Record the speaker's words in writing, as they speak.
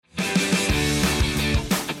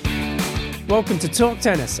Welcome to Talk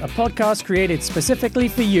Tennis, a podcast created specifically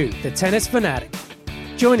for you, the tennis fanatic.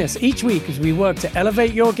 Join us each week as we work to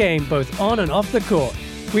elevate your game both on and off the court.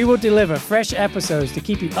 We will deliver fresh episodes to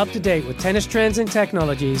keep you up to date with tennis trends and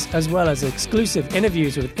technologies, as well as exclusive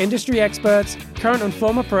interviews with industry experts, current and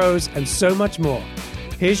former pros, and so much more.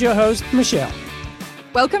 Here's your host, Michelle.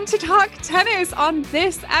 Welcome to Talk Tennis. On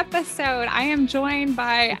this episode, I am joined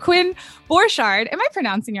by Quinn Borchard. Am I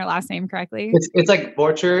pronouncing your last name correctly? It's like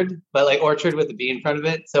Borchard, but like orchard with a B in front of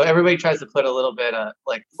it. So everybody tries to put a little bit of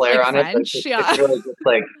like flair like on French, it. Yeah. It's really just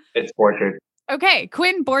like it's Borchard. Okay,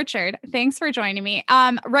 Quinn Borchard, thanks for joining me.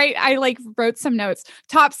 I wrote some notes.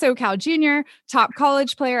 Top SoCal junior, top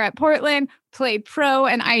college player at Portland, played pro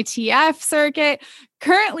and ITF circuit,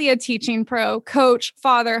 currently a teaching pro, coach,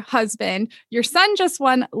 father, husband. Your son just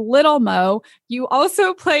won Little Mo. You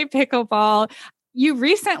also play pickleball. You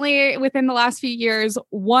recently, within the last few years,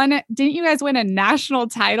 didn't you guys win a national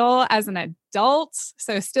title as an adult?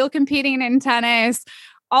 So still competing in tennis,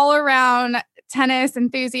 all around tennis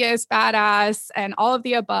enthusiast, badass, and all of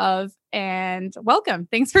the above. And welcome.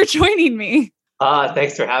 Thanks for joining me.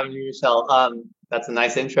 Thanks for having me, Michelle. That's a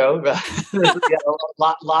nice intro. Yeah,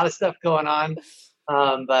 a lot of stuff going on,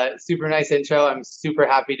 but super nice intro. I'm super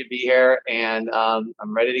happy to be here, and I'm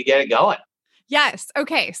ready to get it going. Yes.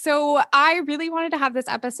 Okay. So I really wanted to have this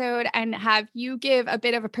episode and have you give a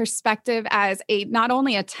bit of a perspective as not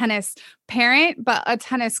only a tennis parent, but a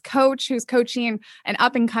tennis coach who's coaching an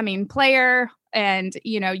up and coming player. And,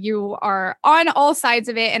 you are on all sides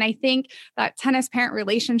of it. And I think that tennis parent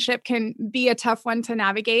relationship can be a tough one to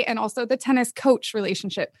navigate. And also the tennis coach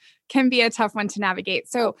relationship can be a tough one to navigate.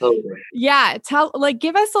 So yeah,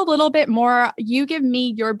 give us a little bit more. You give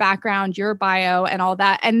me your background, your bio and all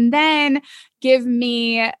that. And then give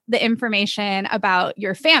me the information about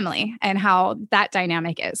your family and how that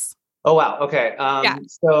dynamic is. Oh, wow. Okay.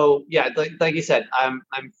 So yeah, like you said, I'm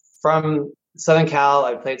from Southern Cal.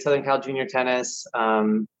 I played Southern Cal junior tennis.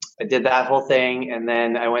 I did that whole thing. And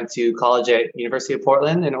then I went to college at University of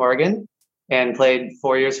Portland in Oregon and played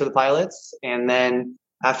 4 years for the Pilots. And then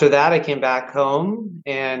after that, I came back home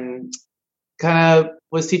and kind of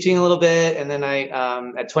was teaching a little bit. And then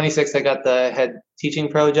at 26, I got the head teaching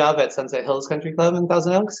pro job at Sunset Hills Country Club in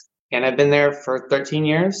Thousand Oaks. And I've been there for 13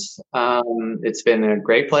 years. It's been a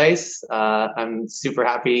great place. I'm super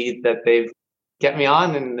happy that they've kept me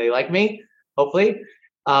on and they like me. Hopefully.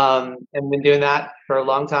 And been doing that for a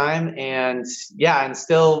long time. And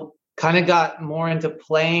still kind of got more into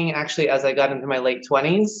playing actually as I got into my late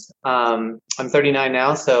 20s. I'm 39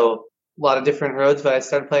 now, so a lot of different roads, but I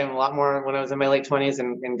started playing a lot more when I was in my late 20s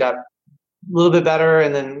and got a little bit better,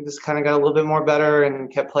 and then just kind of got a little bit more better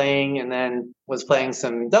and kept playing, and then was playing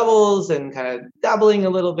some doubles and kind of dabbling a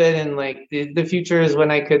little bit in like the future is when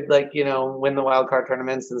I could win the wild card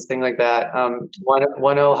tournaments and things like that.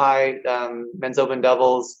 Won High men's open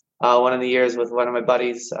doubles one of the years with one of my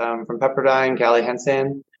buddies from Pepperdine, Callie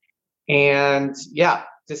Henson, and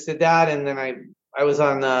just did that. And then I was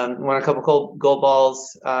on won a couple gold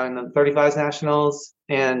balls in the 35s nationals,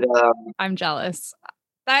 and I'm jealous.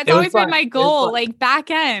 That's always been my goal, like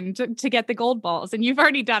back end to get the gold balls, and you've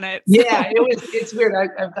already done it. So. Yeah, it's weird.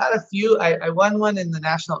 I've got a few. I won one in the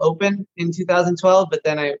National Open in 2012, but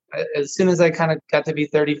then as soon as I kind of got to be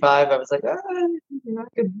 35, I was like, I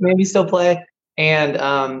could maybe still play. And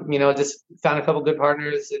just found a couple good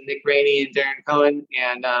partners, Nick Rainey and Darren Cohen,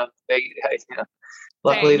 and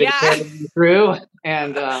luckily they carried me through,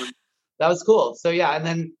 and that was cool. So and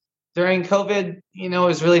then. During COVID, it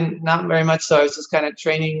was really not very much. So I was just kind of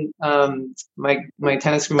training my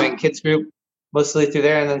tennis group, my kids group, mostly through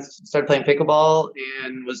there, and then started playing pickleball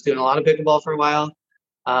and was doing a lot of pickleball for a while.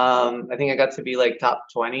 I think I got to be like top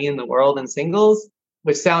 20 in the world in singles,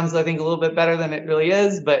 which sounds, I think, a little bit better than it really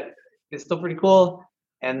is, but it's still pretty cool.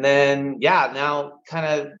 And then, now kind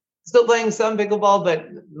of still playing some pickleball, but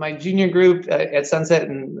my junior group at Sunset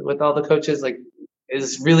and with all the coaches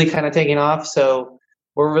is really kind of taking off. So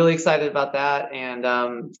we're really excited about that. And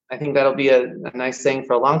I think that'll be a nice thing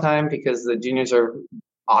for a long time because the juniors are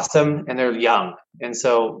awesome and they're young. And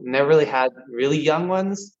so never really had really young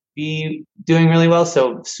ones be doing really well.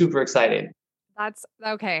 So super excited. That's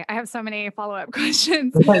okay. I have so many follow-up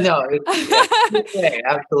questions. I know.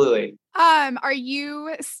 Absolutely. Are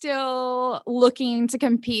you still looking to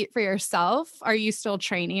compete for yourself? Are you still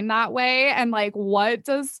training that way? And what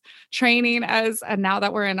does training and now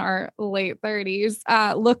that we're in our late 30s,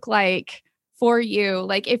 look like for you?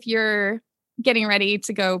 If you're getting ready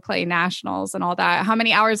to go play nationals and all that, how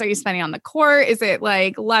many hours are you spending on the court? Is it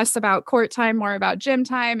less about court time, more about gym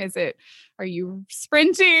time? Are you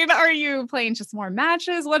sprinting? Are you playing just more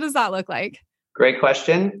matches? What does that look like? Great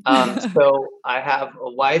question. So I have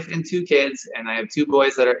a wife and 2 kids, and I have 2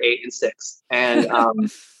 boys that are 8 and 6. And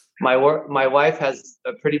my wife has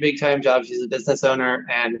a pretty big time job. She's a business owner,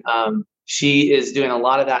 and she is doing a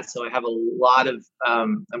lot of that. So I have a lot of,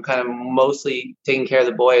 I'm kind of mostly taking care of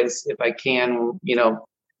the boys if I can,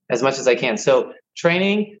 as much as I can. So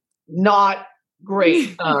training, not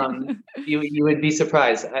great. You would be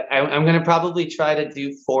surprised. I'm going to probably try to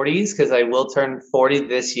do 40s because I will turn 40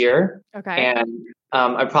 this year. Okay. And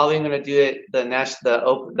I'm probably going to do it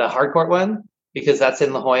the hard court one because that's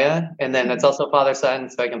in La Jolla, and then it's also father-son,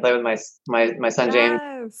 so I can play with my son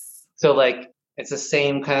James. So like it's the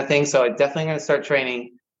same kind of thing. So I'm definitely going to start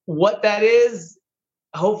training. What that is,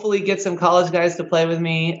 hopefully get some college guys to play with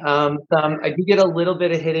me. I do get a little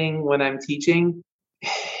bit of hitting when I'm teaching.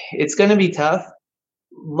 It's going to be tough.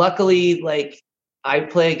 Luckily, like I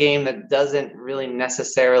play a game that doesn't really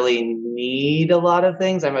necessarily need a lot of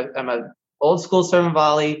things. I'm a old school serve and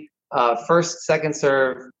volley, first, second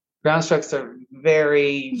serve. Ground strokes are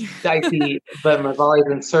very dicey, but my volleys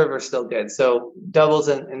and serve are still good. So doubles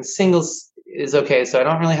and singles is okay. So I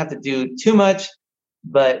don't really have to do too much,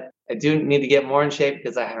 but I do need to get more in shape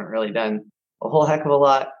because I haven't really done a whole heck of a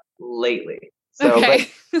lot lately. So okay.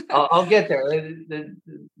 But I'll get there.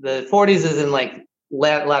 The 40s is in like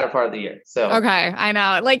latter part of the year. So okay, I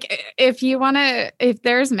know. Like if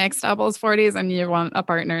there's mixed doubles 40s and you want a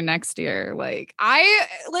partner next year, like I'm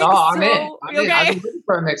in. Okay. I'm looking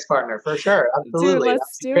for a mixed partner for sure. Absolutely. Dude,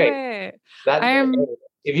 let's do it.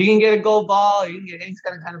 If you can get a gold ball, or you can get any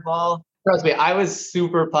kind of ball. Trust me, I was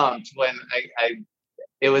super pumped when I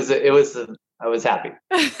was happy.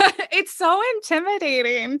 It's so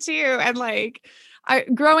intimidating too, and like.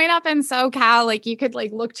 Growing up in SoCal, like you could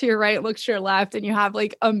like look to your right, look to your left, and you have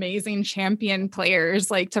like amazing champion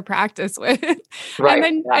players like to practice with. Right.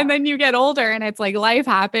 And then you get older and it's like life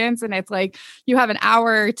happens and it's like you have an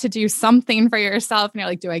hour to do something for yourself. And you're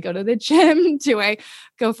like, do I go to the gym? Do I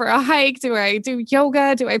go for a hike? Do I do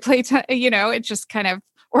yoga? Do I play, it just kind of,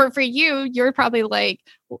 or for you, you're probably like,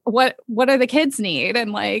 what do the kids need?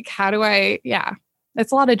 And like,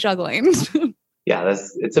 it's a lot of juggling. Yeah,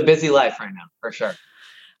 it's a busy life right now, for sure.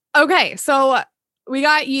 Okay, so we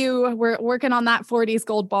got you. We're working on that 40s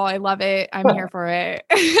gold ball. I love it. I'm here for it.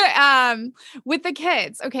 With the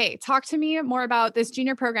kids. Okay, talk to me more about this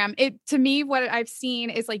junior program. To me, what I've seen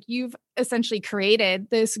is like you've essentially created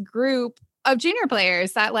this group of junior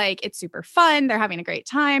players that like it's super fun. They're having a great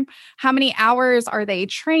time. How many hours are they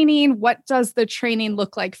training? What does the training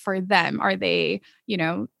look like for them? Are they,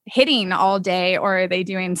 hitting all day, or are they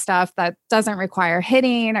doing stuff that doesn't require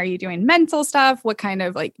hitting? Are you doing mental stuff? What kind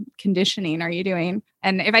of like conditioning are you doing?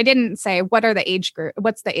 And if I didn't say, what are the age group?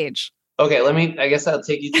 What's the age? Okay, I guess I'll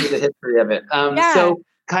take you through the history of it. So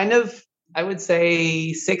kind of, I would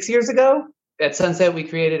say 6 years ago at Sunset, we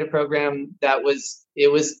created a program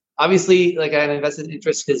it was obviously like I had invested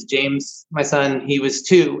interest because James, my son, he was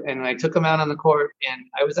 2, and I took him out on the court, and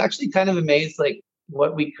I was actually kind of amazed like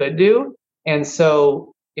what we could do. And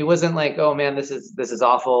so it wasn't like, oh man, this is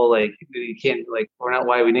awful. Like you can't, like, we're not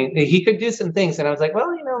why we need. He could do some things, and I was like,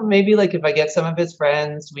 well, maybe like if I get some of his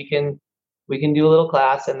friends, we can do a little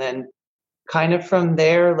class, and then kind of from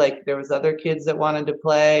there, like there was other kids that wanted to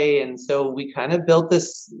play, and so we kind of built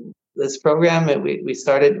this program. And we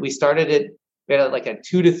started it. We had like a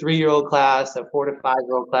 2 to 3 year old class, a 4 to 5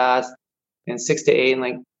 year old class, and 6 to 8, and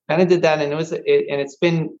like kind of did that, and it's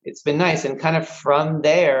been nice, and kind of from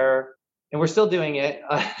there. And we're still doing it,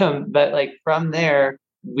 but like from there,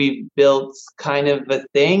 we built kind of a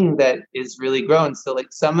thing that is really grown. So like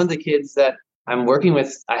some of the kids that I'm working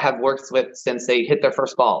with, I have worked with since they hit their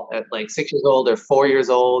first ball at like 6 years old or 4 years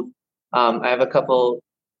old. I have a couple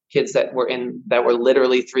kids that were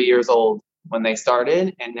literally 3 years old when they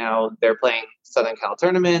started, and now they're playing Southern Cal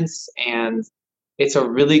tournaments, and it's a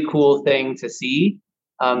really cool thing to see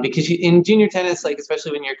because in junior tennis, like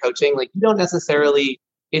especially when you're coaching, like you don't necessarily.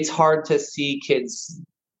 It's hard to see kids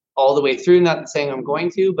all the way through, not saying I'm going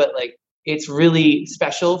to, but like, it's really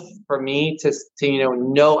special for me to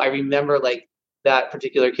know, I remember like that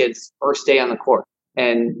particular kid's first day on the court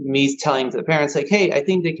and me telling to the parents like, hey, I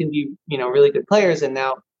think they can be, really good players. And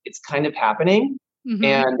now it's kind of happening. Mm-hmm.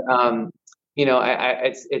 And,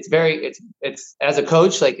 it's as a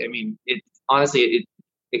coach, like, I mean, it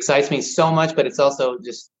excites me so much, but it's also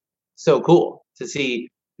just so cool to see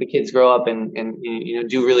the kids grow up and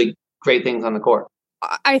do really great things on the court.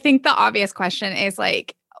 I think the obvious question is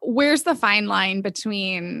like, where's the fine line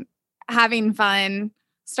between having fun,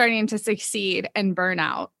 starting to succeed, and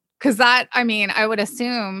burnout? Because I would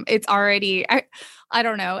assume it's already, I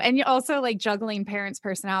don't know. And you also like juggling parents'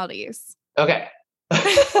 personalities. Okay.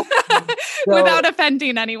 without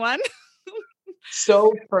offending anyone.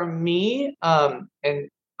 So for me, and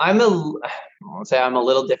I won't say I'm a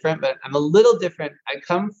little different, but I'm a little different. I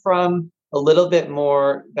come from a little bit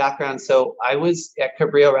more background. So I was at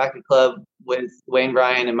Cabrillo Racket Club with Wayne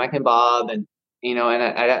Bryan and Mike and Bob, and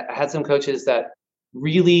I had some coaches that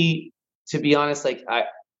really, to be honest,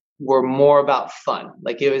 were more about fun.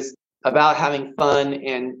 Like it was about having fun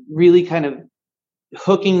and really kind of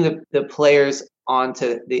hooking the players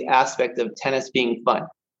onto the aspect of tennis being fun.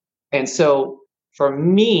 And so for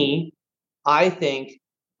me, I think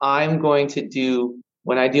I'm going to do,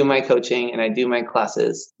 when I do my coaching and I do my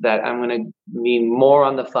classes, that I'm going to be more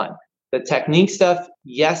on the fun. The technique stuff,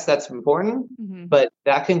 yes, that's important, but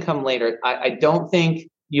that can come later. I don't think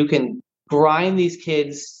you can grind these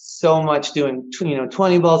kids so much doing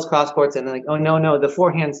 20 balls cross courts and then like, oh no, the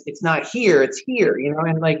forehands, it's not here, it's here,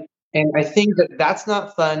 and I think that's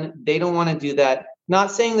not fun. They don't want to do that.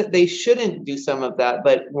 Not saying that they shouldn't do some of that,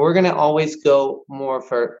 but we're going to always go more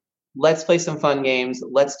for, let's play some fun games.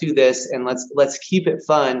 Let's do this and let's keep it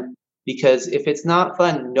fun, because if it's not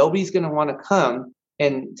fun, nobody's going to want to come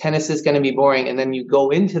and tennis is going to be boring. And then you go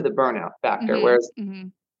into the burnout factor. Whereas,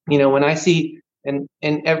 when I see, and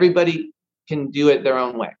everybody can do it their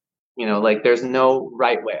own way, like there's no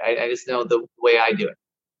right way. I just know the way I do it.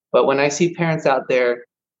 But when I see parents out there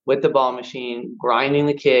with the ball machine, grinding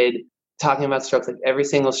the kid, talking about strokes, like every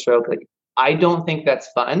single stroke, like I don't think that's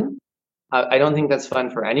fun. I don't think that's fun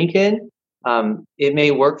for any kid. It may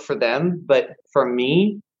work for them, but for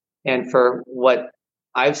me and for what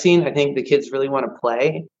I've seen, I think the kids really want to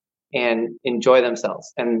play and enjoy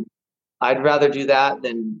themselves. And I'd rather do that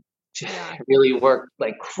than really work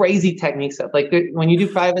like crazy technique stuff. Like when you do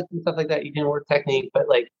privates and stuff like that, you can work technique, but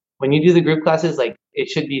like when you do the group classes, like it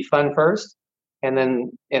should be fun first. And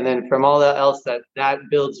then from all that else,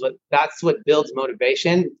 that's what builds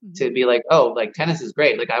motivation to be like, oh, like tennis is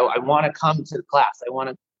great. Like I want to come to the class. I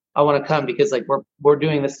want to come because like we're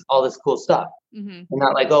doing all this cool stuff. And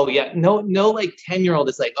not like, oh yeah, no, like 10-year-old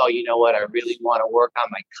is like, oh, you know what? I really want to work on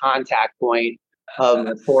my contact point of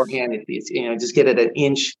the forehand. If it's, just get it an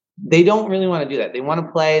inch. They don't really want to do that. They want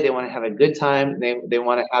to play. They want to have a good time. They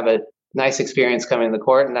want to have a nice experience coming to the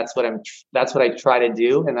court. And that's what I try to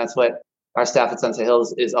do. And that's what our staff at Sunset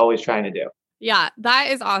Hills is always trying to do. Yeah,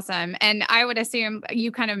 that is awesome. And I would assume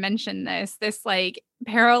you kind of mentioned this like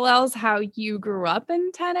parallels how you grew up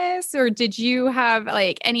in tennis, or did you have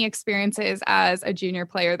like any experiences as a junior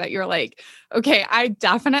player that you're like, okay, I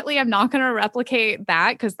definitely am not going to replicate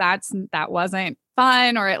that because that wasn't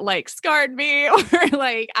fun, or it like scarred me, or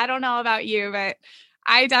like, I don't know about you, but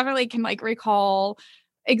I definitely can like recall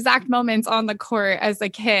exact moments on the court as a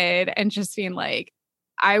kid and just being like,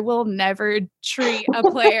 I will never treat a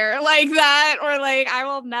player like that, or like, I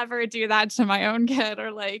will never do that to my own kid,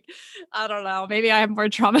 or like, I don't know, maybe I'm more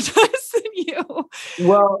traumatized than you.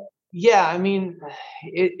 Well, yeah, I mean,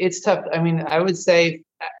 it's tough. I mean, I would say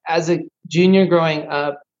as a junior growing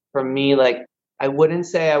up, for me, like, I wouldn't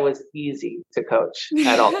say I was easy to coach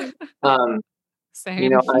at all.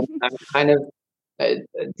 Same. I'm kind of a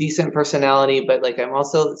decent personality, but like, I'm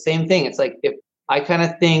also the same thing. It's like, if I kind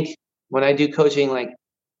of think when I do coaching, like,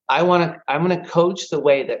 I'm going to coach the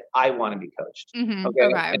way that I want to be coached.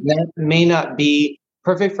 Okay. And that may not be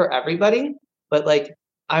perfect for everybody, but like,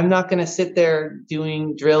 I'm not going to sit there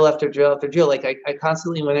doing drill after drill after drill. Like I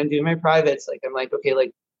constantly, when I'm doing my privates, like, I'm like, okay,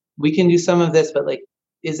 like we can do some of this, but like,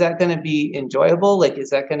 is that going to be enjoyable? Like, is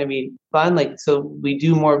that going to be fun? Like, so we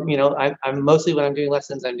do more, I'm mostly, when I'm doing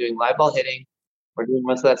lessons, I'm doing live ball hitting. We're doing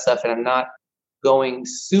most of that stuff. And I'm not going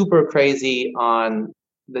super crazy on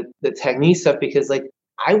the technique stuff, because like,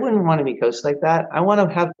 I wouldn't want to be coached like that. I want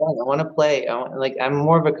to have fun. I want to play. I'm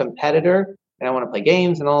more of a competitor, and I want to play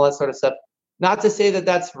games and all that sort of stuff. Not to say that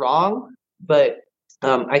that's wrong, but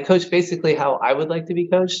I coach basically how I would like to be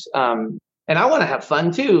coached. And I want to have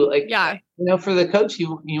fun too. Like, yeah, for the coach,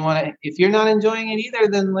 you want to, if you're not enjoying it either,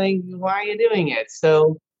 then like, why are you doing it?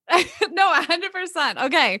 So no, 100%.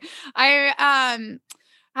 Okay. I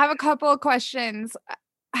have a couple of questions.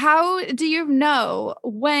 How do you know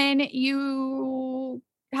when you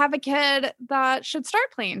have a kid that should start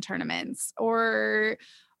playing tournaments, or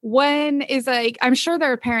when is like, I'm sure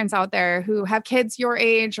there are parents out there who have kids your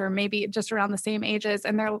age or maybe just around the same ages,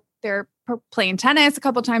 and they're playing tennis a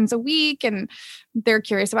couple times a week and they're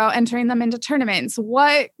curious about entering them into tournaments.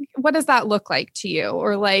 What does that look like to you?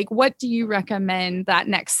 Or like, what do you recommend that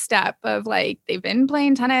next step of, like, they've been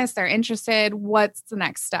playing tennis, they're interested, what's the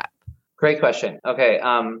next step? Great question. Okay.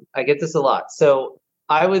 I get this a lot. So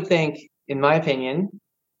I would think, in my opinion,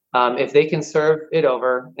 if they can serve it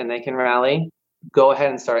over and they can rally, go ahead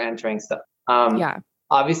and start entering stuff. Yeah.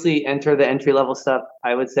 obviously enter the entry level stuff.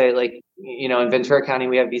 I would say like, in Ventura County,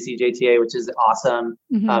 we have VCJTA, which is awesome.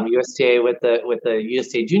 USTA with the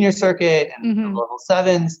USTA junior circuit and the level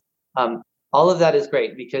 7s. All of that is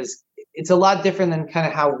great because it's a lot different than kind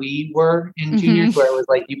of how we were in juniors, where it was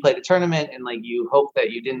like you played a tournament and like you hope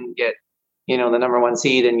that you didn't get, the number 1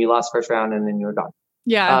 seed and you lost first round and then you were gone.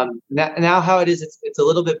 Yeah. Now how it is, it's a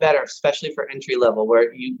little bit better, especially for entry level,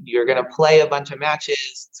 where you're going to play a bunch of matches.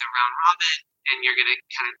 It's a round robin, and you're going to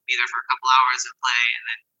kind of be there for a couple hours and play, and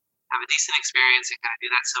then have a decent experience and kind of do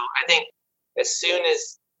that. So I think as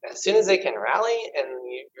soon as they can rally and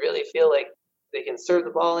you really feel like they can serve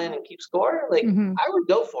the ball in and keep score, like I would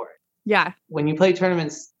go for it. Yeah. When you play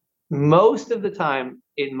tournaments, most of the time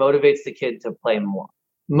it motivates the kid to play more.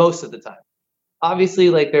 Most of the time. Obviously,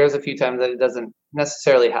 like there's a few times that it doesn't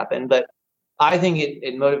necessarily happen, but I think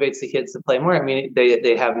it motivates the kids to play more. I mean,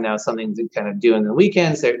 they have now something to kind of do in the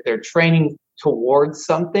weekends. They're training towards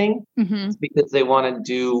something because they want to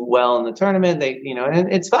do well in the tournament.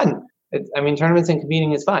 And it's fun. Tournaments and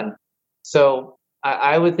competing is fun. So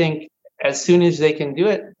I would think as soon as they can do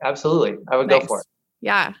it, absolutely, I would go for it.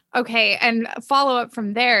 Yeah. Okay. And follow up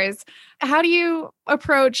from there is, how do you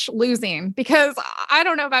approach losing? Because I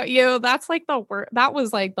don't know about you, that's like that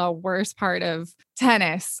was like the worst part of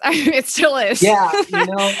tennis. It still is. Yeah.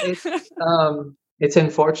 It's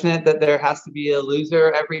unfortunate that there has to be a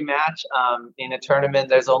loser every match. In a tournament,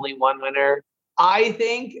 there's only one winner. I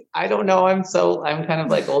think, I don't know. I'm kind of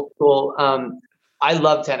like old school. I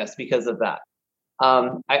love tennis because of that.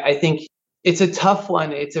 I think it's a tough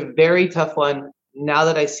one. It's a very tough one. Now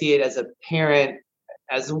that I see it as a parent,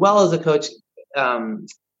 as well as a coach,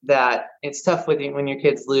 that it's tough when your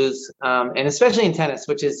kids lose, and especially in tennis,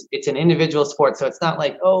 it's an individual sport. So it's not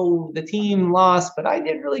like, oh, the team lost, but I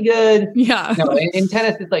did really good. Yeah. No, in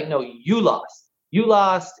tennis, it's like, no, you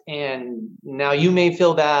lost, and now you may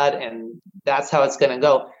feel bad, and that's how it's going to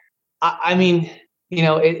go.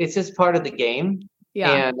 It's just part of the game.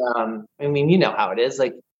 Yeah. And you know how it is.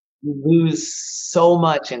 Like, you lose so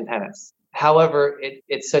much in tennis. However,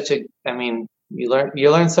 it's such you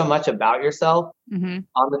learn so much about yourself on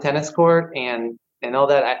the tennis court and all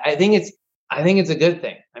that. I think it's a good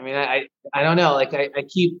thing. I don't know. Like I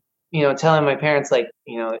keep, telling my parents, like,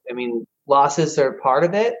 losses are part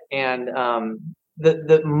of it. And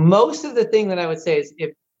the most of the thing that I would say is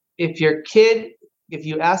if you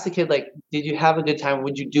ask the kid, like, did you have a good time?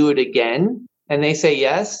 Would you do it again? And they say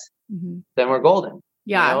yes, then we're golden.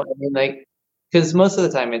 Yeah. Because most of the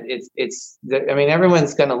time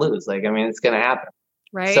everyone's going to lose. It's going to happen.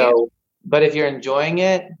 Right. So, but if you're enjoying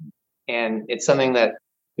it and it's something that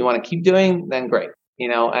you want to keep doing, then great.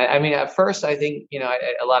 At first I think,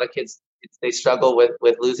 a lot of kids, they struggle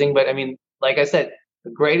with losing, but like I said,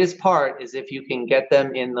 the greatest part is if you can get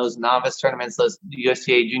them in those novice tournaments, those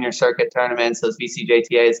USTA junior circuit tournaments, those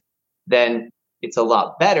VCJTAs, then it's a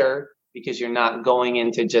lot better because you're not going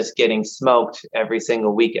into just getting smoked every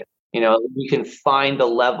single weekend. You can find a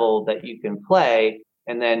level that you can play.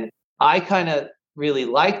 And then I kind of really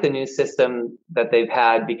like the new system that they've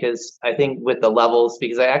had, because I think with the levels,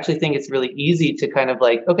 because I actually think it's really easy to kind of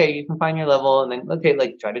like, okay, you can find your level and then, okay,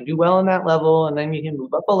 like try to do well in that level. And then you can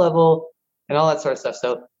move up a level and all that sort of stuff.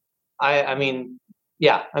 So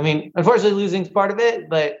unfortunately losing is part of it,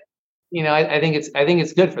 but I think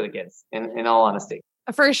it's good for the kids in all honesty.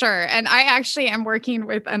 For sure. And I actually am working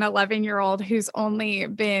with an 11-year-old who's only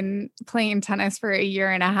been playing tennis for a year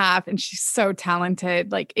and a half. And she's so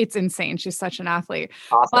talented. Like, it's insane. She's such an athlete.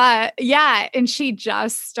 Awesome. But yeah. And she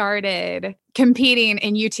just started competing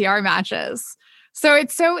in UTR matches. So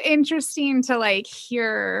it's so interesting to like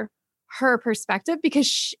hear her perspective,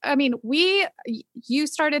 because you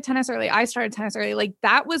started tennis early. I started tennis early. Like,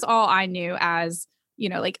 that was all I knew as,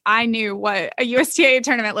 I knew what a USTA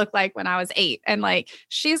tournament looked like when I was 8, and like,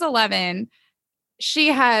 she's 11. She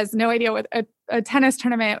has no idea what a tennis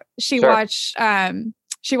tournament. She watched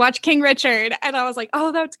King Richard, and I was like,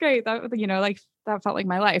 oh, that's great. That, that felt like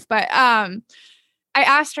my life. But, I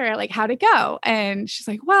asked her like, how'd it go? And she's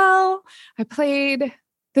like, well, I played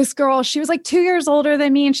this girl. She was like 2 years older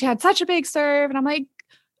than me, and she had such a big serve. And I'm like,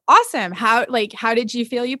 awesome. How did you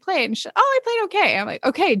feel you played? And she's like, oh, I played okay. I'm like,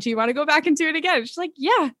 okay, do you want to go back and do it again? And she's like,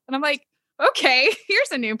 yeah. And I'm like, okay,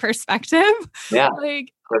 here's a new perspective. Yeah,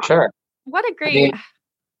 like, for sure. What a great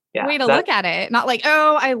way to look at it. Not like,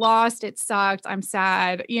 oh, I lost, it sucked, I'm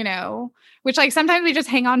sad, which like sometimes we just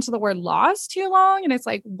hang on to the word loss too long. And it's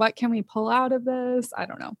like, what can we pull out of this? I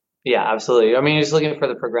don't know. Yeah, absolutely. You're just looking for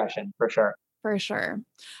the progression, for sure. For sure.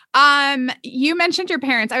 You mentioned your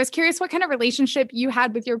parents. I was curious what kind of relationship you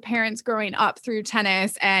had with your parents growing up through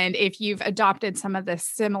tennis, and if you've adopted some of the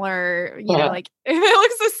similar, you know, like if it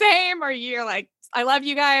looks the same, or you're like, I love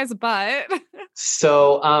you guys, but.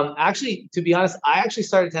 So actually, to be honest, I actually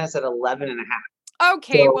started tennis at 11 and a half.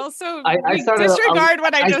 Okay, so well, so I started, disregard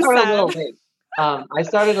what I just said. A little late. I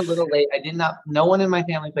started a little late. No one in my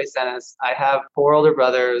family plays tennis. I have 4 older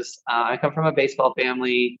brothers. I come from a baseball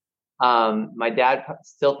family. My dad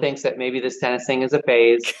still thinks that maybe this tennis thing is a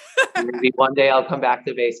phase. Maybe one day I'll come back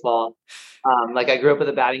to baseball. Like I grew up with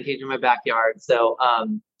a batting cage in my backyard. So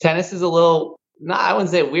tennis is a little, I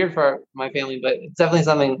wouldn't say weird for my family, but it's definitely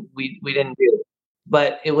something we didn't do.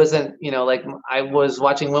 But it wasn't, like I was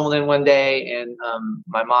watching Wimbledon one day and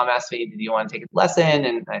my mom asked me, do you want to take a lesson?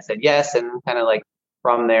 And I said yes. And kind of like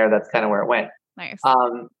from there, that's kind of where it went. Nice.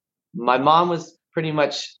 My mom was pretty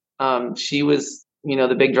much, she was,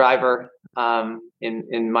 the big driver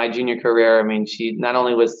in my junior career. I mean, she not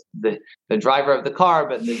only was the driver of the car,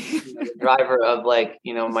 but the driver of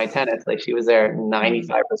my tennis. Like she was there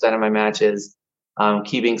 95% of my matches,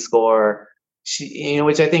 keeping score. She,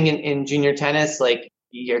 which I think in junior tennis, like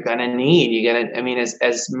you're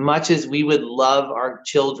as much as we would love our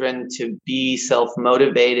children to be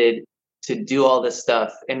self-motivated to do all this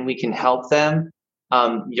stuff and we can help them,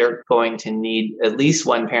 you're going to need at least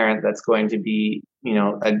one parent that's going to be,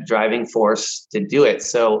 a driving force to do it.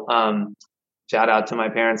 So shout out to my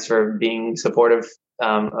parents for being supportive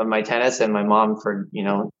of my tennis, and my mom for,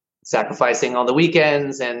 sacrificing all the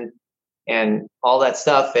weekends and all that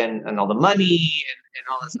stuff and all the money and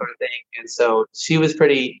all that sort of thing. And so she was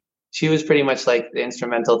pretty much like the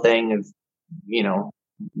instrumental thing of,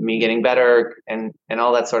 me getting better and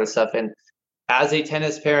all that sort of stuff. And as a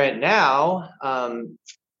tennis parent now,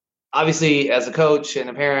 obviously as a coach and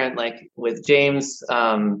a parent, like with James,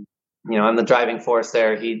 I'm the driving force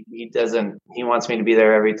there. He wants me to be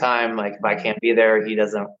there every time. Like if I can't be there, he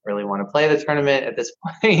doesn't really want to play the tournament at this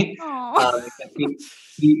point.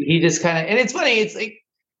 He just kind of, and it's funny.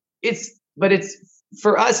 But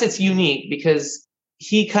for us, it's unique because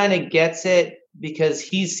he kind of gets it because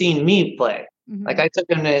he's seen me play. Mm-hmm. Like I took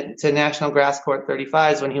him to National Grass Court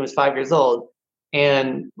 35s when he was 5 years old.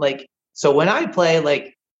 And so when I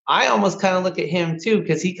play, I almost kind of look at him too,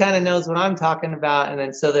 because he kind of knows what I'm talking about. And then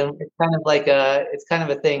it's kind of it's kind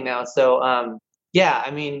of a thing now. So,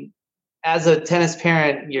 as a tennis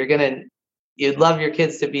parent, you'd love your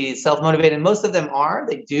kids to be self-motivated. Most of them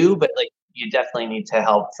they do, but you definitely need to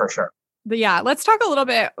help for sure. But yeah, let's talk a little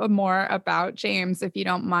bit more about James, if you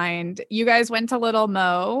don't mind. You guys went to Little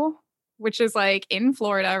Mo, which is in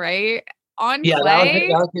Florida, right? On clay?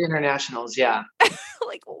 That was the internationals. Yeah.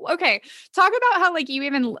 Okay. Talk about how you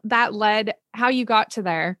even that led how you got to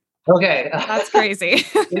there. Okay. That's crazy.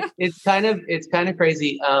 It's kind of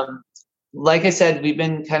crazy. Like I said, we've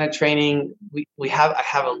been kind of training. I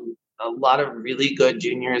have a lot of really good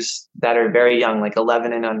juniors that are very young,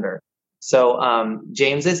 11 and under. So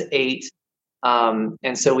James is 8.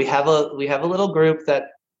 And so we have a little group that,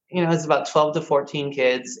 it's about 12 to 14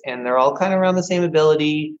 kids, and they're all kind of around the same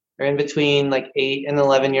ability. They're in between 8 and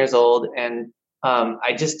 11 years old. And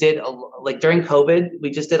I just did during COVID, we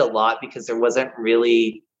just did a lot because there wasn't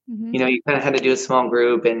really, you kind of had to do a small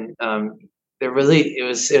group, and it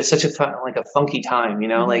was such a funky time,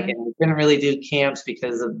 and we couldn't really do camps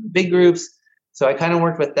because of big groups. So I kind of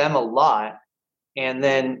worked with them a lot. And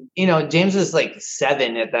then, James was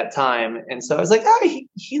 7 at that time. And so I was like,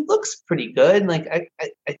 he looks pretty good. I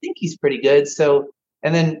think he's pretty good. So,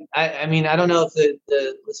 and then, I don't know if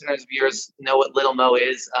the listeners, viewers know what Little Mo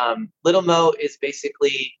is. Little Mo is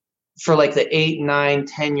basically for the 8, 9,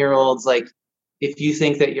 10-year-olds. If you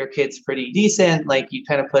think that your kid's pretty decent, you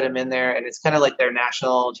kind of put them in there, and it's kind of their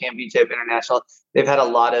national championship, international. They've had a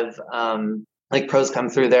lot of pros come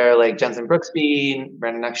through there, like Jensen Brooksby,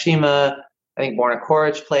 Brandon Nakashima. I think Borna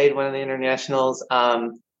Koric played one of the internationals.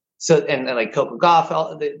 So and Coco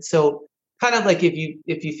Gauff. So kind of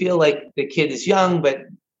if you feel like the kid is young, but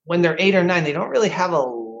when they're 8 or 9, they don't really have a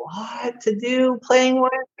lot to do playing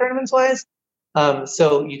tournaments wise.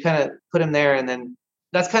 So you kind of put him there, and then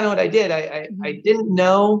that's kind of what I did. I didn't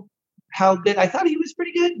know how good. I thought he was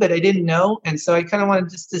pretty good, but I didn't know, and so I kind of wanted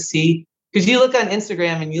just to see. Because you look on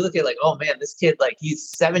Instagram and you look at oh man, this kid he's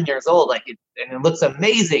 7 years old, and it looks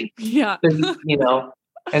amazing. Yeah. So,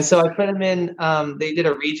 and so I put him in. They did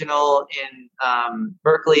a regional in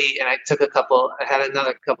Berkeley, and I had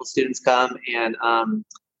another couple students come, and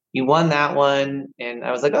he won that one. And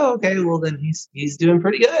I was like, oh, okay, well then he's doing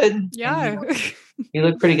pretty good. Yeah. And, he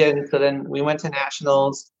looked pretty good. And so then we went to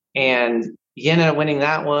nationals, and he ended up winning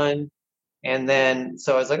that one. And then,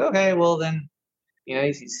 so I was like, okay, well then,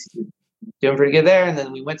 he's doing pretty good there. And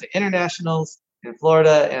then we went to internationals in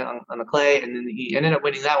Florida and on the clay, and then he ended up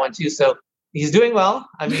winning that one too. So he's doing well.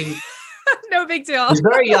 I mean, no big deal. He's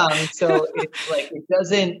very young, so it's like it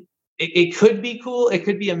doesn't. It could be cool. It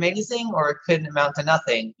could be amazing, or it could amount to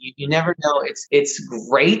nothing. You never know. It's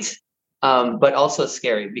great, but also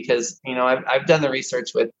scary because I've done the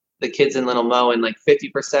research with the kids in Little Mo, and like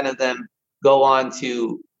 50% of them go on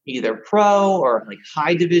to either pro or like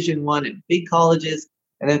high Division I at big colleges,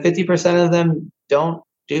 and then 50% of them don't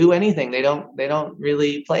do anything. They don't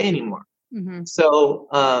really play anymore. Mm-hmm. So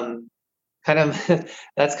kind of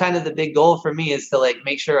that's kind of the big goal for me, is to like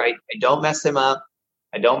make sure I don't mess him up,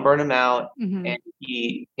 I don't burn him out, mm-hmm. and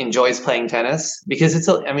he enjoys playing tennis, because it's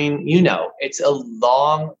a long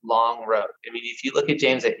road. I mean, if you look at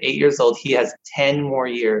James at 8 years old, he has 10 more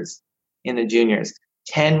years in the juniors,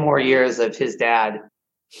 10 more years of his dad,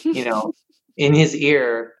 in his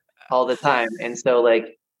ear all the time. And so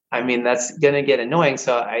like, I mean, that's going to get annoying.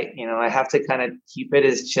 So I have to kind of keep it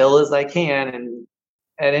as chill as I can. And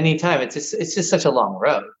at any time, it's just such a long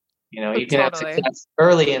road. You can have success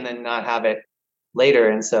early and then not have it later.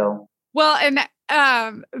 And so. Well, and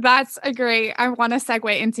that's a great, I want to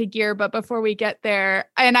segue into gear, but before we get there,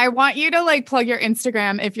 and I want you to like plug your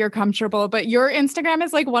Instagram if you're comfortable, but your Instagram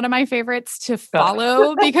is like one of my favorites to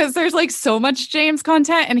follow because there's like so much James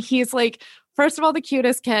content, and he's like, first of all, the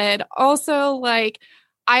cutest kid. Also, like,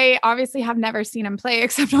 I obviously have never seen him play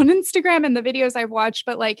except on Instagram and the videos I've watched,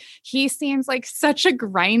 but like, he seems like such a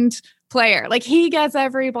grind player. Like, he gets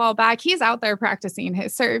every ball back. He's out there practicing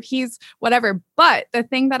his serve. He's whatever. But the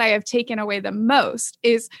thing that I have taken away the most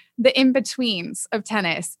is the in-betweens of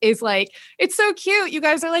tennis is like, it's so cute. You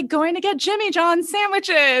guys are like going to get Jimmy John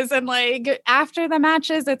sandwiches. And like after the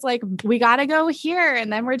matches, it's like, we got to go here.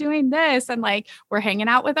 And then we're doing this. And like, we're hanging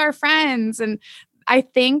out with our friends. And I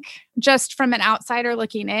think just from an outsider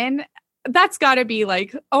looking in, that's got to be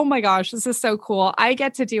like, oh my gosh, this is so cool. I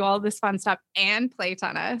get to do all this fun stuff and play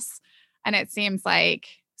tennis. And it seems like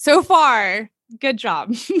so far, good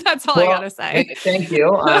job. That's all I got to say. Thank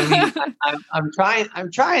you. I mean, I'm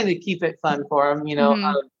trying to keep it fun for him.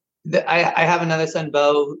 Mm-hmm. I have another son,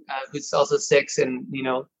 Bo, who's also 6. And,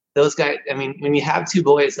 those guys, I mean, when you have 2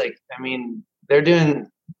 boys, like, I mean, they're doing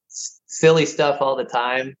silly stuff all the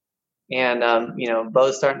time. And,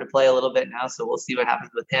 Bo's starting to play a little bit now, so we'll see what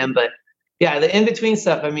happens with him. But yeah, the in-between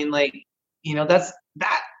stuff, I mean, like, that's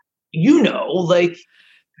that, like,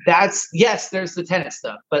 that's, yes, there's the tennis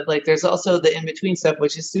stuff, but like, there's also the in-between stuff,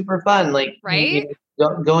 which is super fun. Like, right.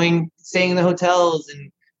 Staying in the hotels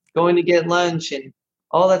and going to get lunch and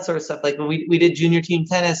all that sort of stuff. Like when we did junior team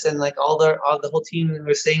tennis, and like all the whole team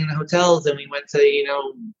were staying in the hotels, and we went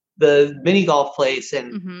to, the mini golf place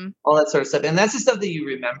and mm-hmm. all that sort of stuff. And that's the stuff that you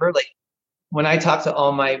remember. Like when I talk to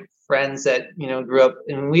all my friends that, grew up,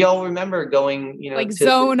 and we all remember going, like to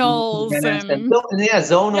zonals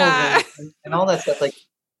zonals yeah. and all that stuff. Like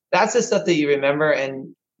that's the stuff that you remember.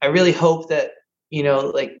 And I really hope that,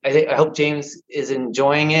 like, I hope James is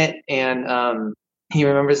enjoying it, and he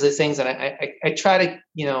remembers these things. And I try to,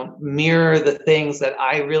 mirror the things that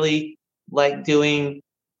I really like doing.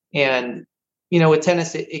 And, with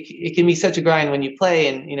tennis, it can be such a grind when you play,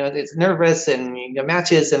 and, it's nervous, and you got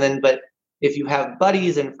matches, and then, but if you have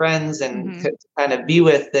buddies and friends and mm-hmm. to kind of be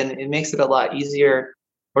with, then it makes it a lot easier.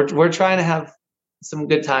 We're trying to have some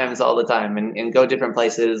good times all the time and go different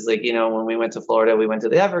places. Like, when we went to Florida, we went to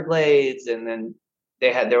the Everglades, and then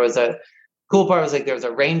there was a cool part was like, there was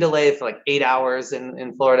a rain delay for like 8 hours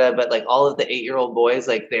in Florida, but like all of the 8-year-old boys,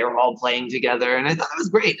 like they were all playing together. And I thought it was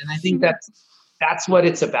great. And I think that's what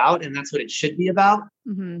it's about, and that's what it should be about.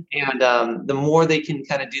 Mm-hmm. And the more they can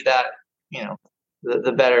kind of do that,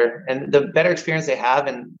 the better, and the better experience they have,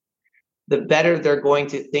 and the better they're going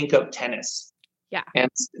to think of tennis. Yeah.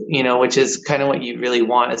 And, which is kind of what you really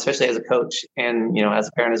want, especially as a coach and, as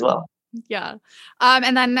a parent as well. Yeah.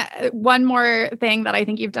 And then one more thing that I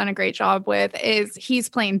think you've done a great job with is he's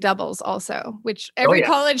playing doubles also, which every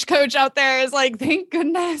college coach out there is like, thank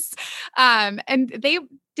goodness. And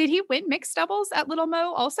did he win mixed doubles at Little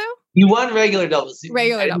Mo also? He won regular doubles.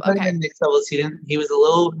 Regular doubles. Okay. Mixed doubles. He was a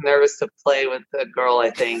little nervous to play with a girl, I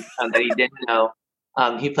think, that he didn't know.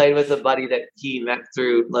 He played with a buddy that he met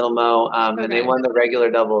through Little Mo, and they won the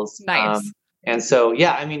regular doubles. Nice. And so,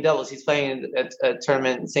 yeah, I mean, doubles. He's playing a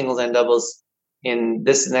tournament, singles and doubles, in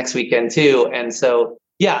this next weekend too. And so,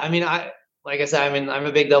 yeah, I mean, like I said, I'm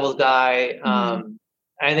a big doubles guy. Mm-hmm.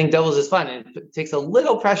 I think doubles is fun. It takes a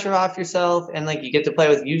little pressure off yourself, and like you get to play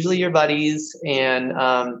with usually your buddies, and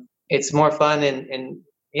it's more fun. And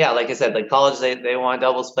yeah, like I said, like college, they want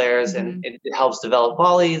doubles players, mm-hmm. and it helps develop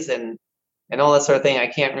volleys, and and all that sort of thing. I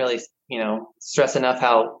can't really, stress enough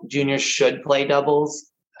how juniors should play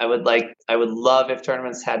doubles. I would love if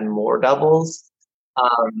tournaments had more doubles,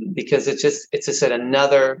 because it's just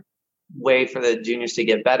another way for the juniors to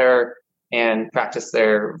get better and practice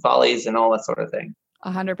their volleys and all that sort of thing.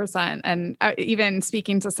 100%. And even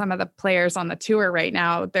speaking to some of the players on the tour right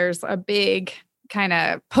now, there's a big kind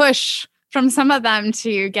of push from some of them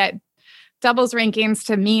to get doubles rankings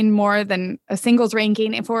to mean more than a singles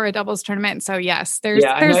ranking for a doubles tournament. So yes, there's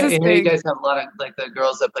this big... You guys have a lot of like the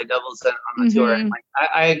girls that play doubles on the tour. And like,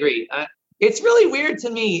 I agree. It's really weird to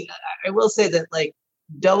me. I will say that like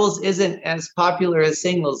doubles isn't as popular as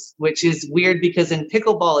singles, which is weird because in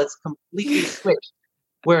pickleball, it's completely switched,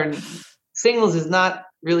 where singles is not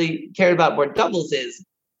really cared about where doubles is.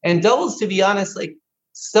 And doubles, to be honest, like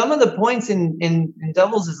some of the points in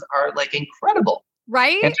doubles are like incredible.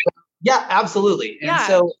 Right? And yeah, absolutely. And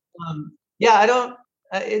so, I don't,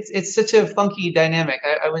 it's such a funky dynamic.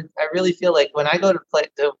 I really feel like when I go to play,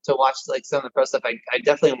 to watch like some of the pro stuff, I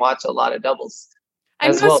definitely watch a lot of doubles.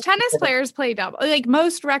 And most tennis players play double. Like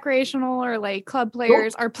most recreational or like club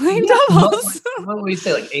players are playing doubles. What would you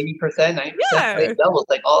say? Like 80%, 90% play doubles.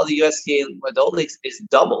 Like all the USTA adult leagues is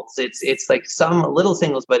doubles. It's like some little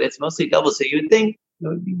singles, but it's mostly doubles. So you would think it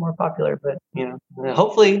would be more popular, but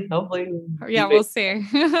hopefully. Yeah, we'll see.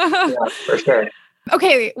 Yeah, for sure.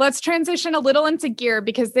 Okay, let's transition a little into gear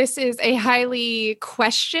because this is a highly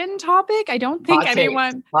questioned topic. I don't think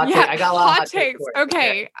anyone... I got a lot of hot takes.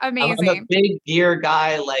 Okay, amazing. I'm a big gear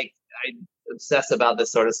guy. Like, I obsess about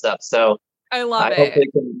this sort of stuff. So I love it. I hope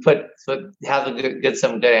we can have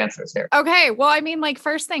some good answers here. Okay. Well, I mean, like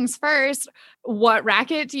first things first, what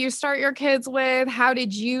racket do you start your kids with? How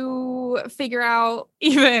did you figure out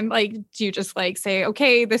even like, do you just like say,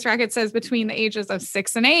 okay, this racket says between the ages of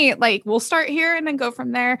 6 and 8, like we'll start here and then go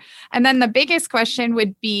from there. And then the biggest question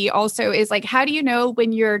would be also is like, how do you know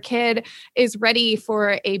when your kid is ready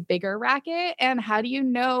for a bigger racket? And how do you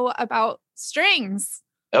know about strings?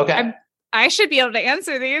 Okay. I should be able to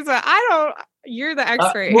answer these, but you're the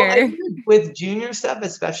expert here. With junior stuff,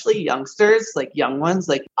 especially youngsters, like young ones,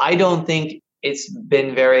 like I don't think it's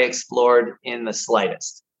been very explored in the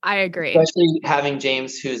slightest. I agree. Especially having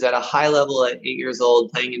James, who's at a high level at 8 years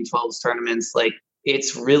old, playing in 12s tournaments, like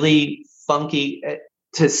it's really funky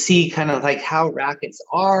to see kind of like how rackets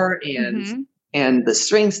are and the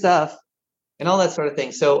string stuff and all that sort of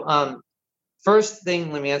thing. So, first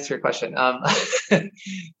thing, let me answer your question.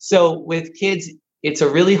 So with kids, it's a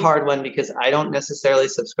really hard one because I don't necessarily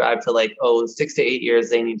subscribe to like, 6 to 8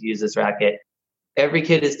 years, they need to use this racket. Every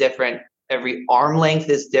kid is different. Every arm length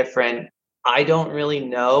is different. I don't really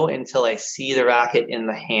know until I see the racket in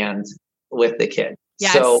the hand with the kid.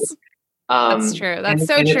 Yes, so, that's true. That's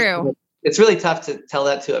so true. It's really tough to tell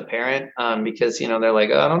that to a parent because, they're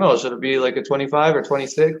like, I don't know, should it be like a 25 or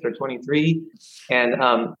 26 or 23?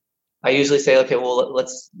 And I usually say, okay, well,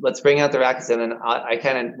 let's bring out the rackets, and then I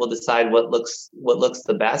kind of will decide what looks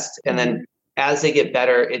the best. And then as they get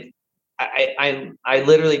better, I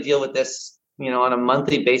literally deal with this, on a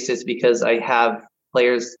monthly basis because I have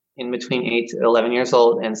players in between 8 to 11 years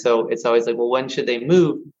old, and so it's always like, well, when should they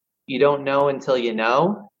move? You don't know until you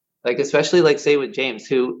know. Like especially like say with James,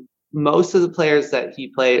 who most of the players that he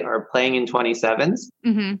played are playing in 27s,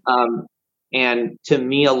 and to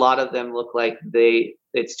me, a lot of them look like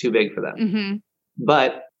it's too big for them.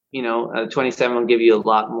 But, a 27 will give you a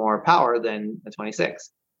lot more power than a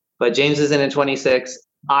 26. But James is in a 26.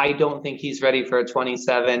 I don't think he's ready for a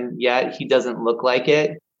 27 yet. He doesn't look like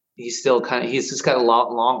it. He's just got a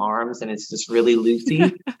long arms and it's just really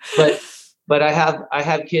loosey. but I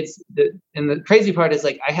have kids and the crazy part is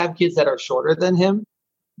like, I have kids that are shorter than him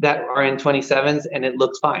that are in 27s and it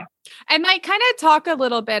looks fine. And I kind of talk a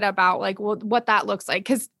little bit about like what that looks like.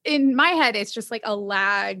 Cause in my head, it's just like a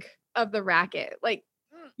lag of the racket. Like,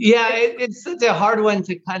 yeah, it's such a hard one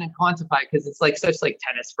to kind of quantify because it's like such like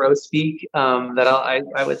tennis pro speak that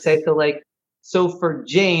I would say. So for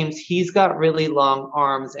James, he's got really long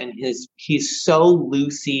arms and he's so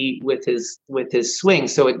loosey with his swing.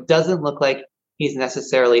 So it doesn't look like he's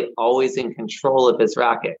necessarily always in control of his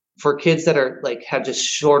racket. For kids that are like have just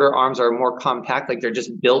shorter arms or more compact, like they're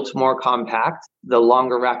just built more compact, the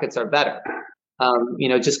longer rackets are better.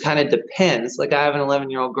 Just kind of depends. Like I have an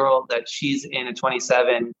 11-year-old girl that she's in a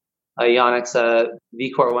 27, Yonex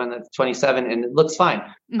V-Court one that's 27, and it looks fine.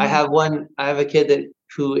 I have a kid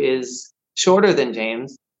who is shorter than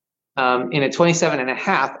James, in a 27 and a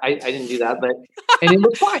half. I didn't do that, and it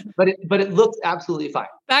looked fine, but it looked absolutely fine.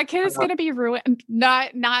 That kid is going to be ruined.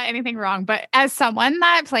 Not anything wrong, but as someone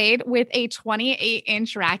that played with a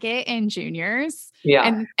 28-inch racket in juniors,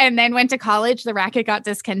 and then went to college, the racket got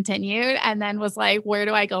discontinued, and then was like, where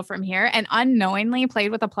do I go from here? And unknowingly played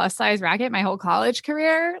with a plus size racket my whole college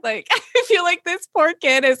career. Like, I feel like this poor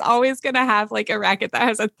kid is always going to have like a racket that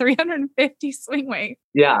has a 350 swing weight.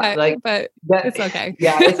 Yeah, but it's okay.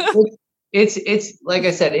 Yeah, it's like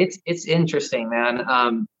I said, it's interesting,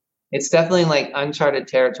 man. It's definitely like uncharted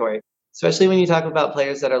territory, especially when you talk about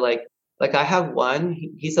players that are like I have one,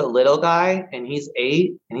 he's a little guy and he's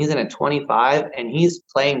 8 and he's in a 25 and he's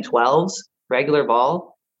playing 12s, regular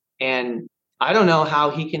ball. And I don't know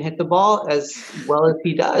how he can hit the ball as well as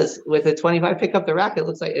he does with a 25. Pick up the racket,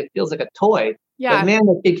 it feels like a toy. Yeah. But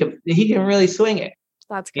man, he can really swing it.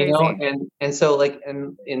 That's crazy. You know, and so like,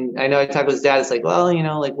 and I know I talked with his dad, it's like, well, you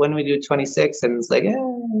know, like when we do 26 and it's like,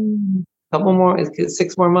 couple more,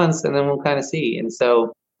 6 more months, and then we'll kind of see. And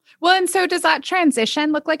so, does that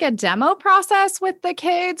transition look like a demo process with the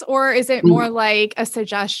kids, or is it more like a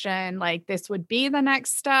suggestion, like this would be the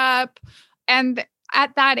next step? And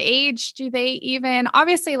at that age, do they even,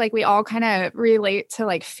 obviously, like we all kind of relate to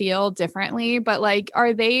like feel differently, but like,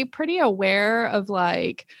 are they pretty aware of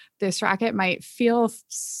like this racket might feel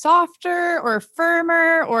softer or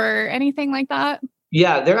firmer or anything like that?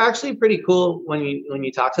 Yeah, they're actually pretty cool when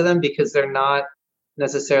you talk to them, because they're not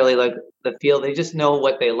necessarily like the feel. They just know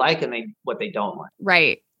what they like and what they don't like.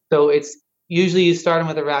 Right. So it's usually you start them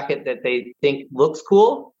with a racket that they think looks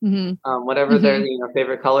cool, whatever their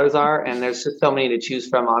favorite colors are, and there's just so many to choose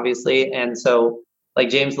from, obviously. And so, like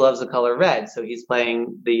James loves the color red, so he's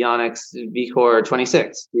playing the Yonex VCore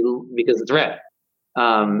 26 because it's red.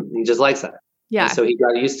 He just likes that. Yeah. And so he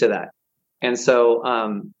got used to that. And so,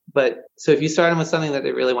 so if you start them with something that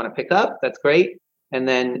they really want to pick up, that's great. And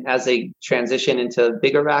then as they transition into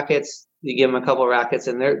bigger rackets, you give them a couple of rackets,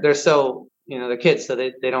 and they're so, you know, they're kids, so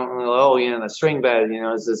they don't really, the string bed,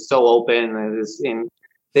 is just so open. And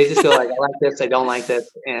they just go like, I like this, I don't like this,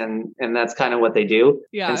 and that's kind of what they do.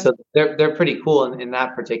 Yeah. And so they're pretty cool in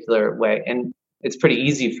that particular way, and it's pretty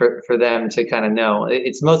easy for them to kind of know.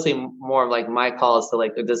 It's mostly more like my call is to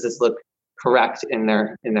like, does this look correct in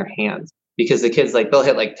their hands? Because the kids, like, they'll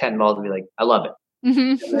hit like 10 balls and be like, I love it.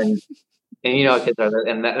 And kids are,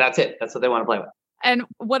 and that's it. That's what they want to play with. And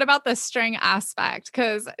what about the string aspect?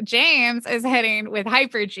 Because James is hitting with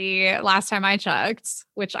Hyper G last time I checked,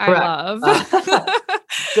 which I love.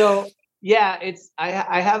 So yeah,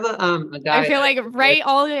 I have a guy. I feel like write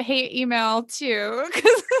all the hate email too.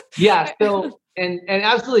 Yeah. So and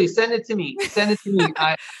absolutely send it to me.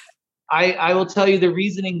 I will tell you the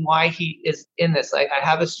reasoning why he is in this. I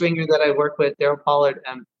have a stringer that I work with, Daryl Pollard,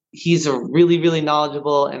 and he's a really, really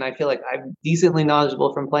knowledgeable, and I feel like I'm decently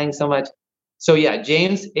knowledgeable from playing so much. So yeah,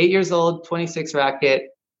 James, 8 years old, 26 racket,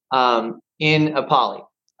 in a poly.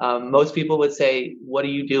 Most people would say, what are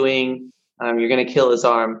you doing? You're going to kill his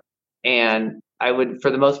arm. And I would,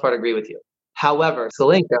 for the most part, agree with you. However,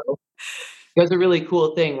 Solinco does a really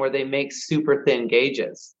cool thing where they make super thin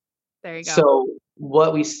gauges. There you go. So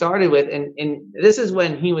what we started with, and this is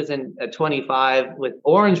when he was in a 25 with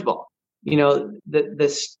orange ball,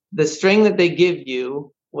 the string that they give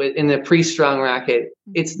you in the pre-strung racket,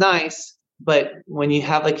 it's nice. But when you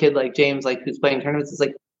have a kid like James, like who's playing tournaments, it's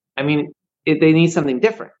like, they need something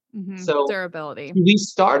different. So durability. We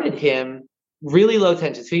started him really low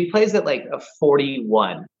tension. So he plays at like a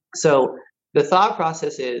 41. So the thought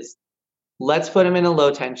process is, let's put him in a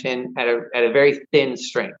low tension at a very thin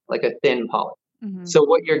string, like a thin poly. So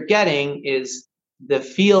what you're getting is the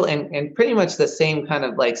feel and pretty much the same kind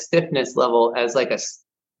of like stiffness level as like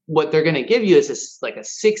what they're going to give you is like a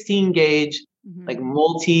 16 gauge, like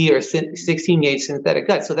multi or 16 gauge synthetic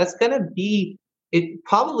gut. So that's going to be, it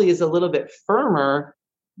probably is a little bit firmer,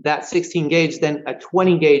 that 16 gauge, than a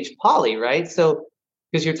 20 gauge poly, right? So,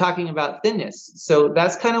 because you're talking about thinness. So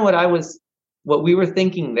that's kind of what we were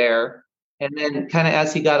thinking there. And then kind of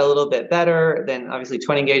as he got a little bit better, then obviously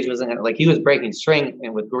 20 gauge wasn't gonna, like, he was breaking string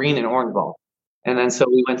and with green and orange ball. And then so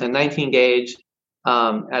we went to 19 gauge.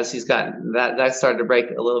 As he's gotten that started to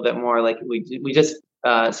break a little bit more. Like we just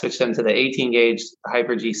switched him to the 18 gauge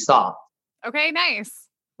Hyper G soft. Okay, nice.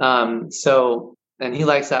 And he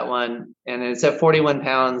likes that one, and it's at 41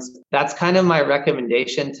 pounds. That's kind of my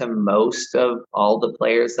recommendation to most of all the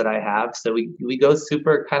players that I have. So we go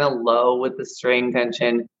super kind of low with the string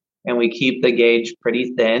tension, and we keep the gauge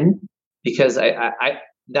pretty thin because I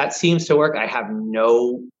that seems to work. I have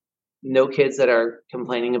no kids that are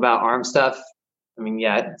complaining about arm stuff.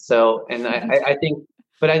 Yet. So, and I think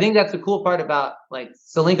that's the cool part about like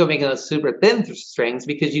Solinco making those super thin strings,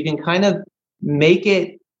 because you can kind of make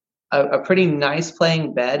it a pretty nice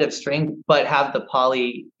playing bed of string, but have the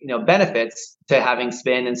poly, benefits to having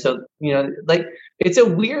spin. And so, like it's a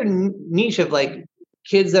weird niche of like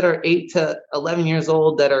kids that are 8 to 11 years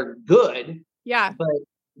old that are good. Yeah.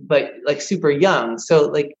 But like super young. So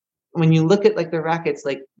like when you look at like the rackets,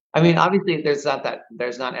 like, I mean, obviously there's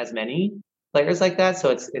not as many players like that. So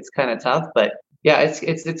it's kind of tough, but yeah,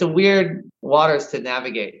 it's a weird waters to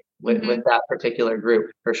navigate with that particular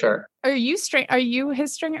group for sure. Are you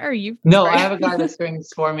his stringer? Or are you? No, I have a guy that strings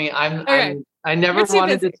for me. I never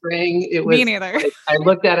wanted to string. It was me neither. Like, I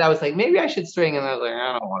looked at it. I was like, maybe I should string, and I was like,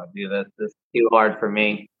 I don't want to do this. This is too hard for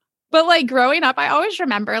me. But like growing up, I always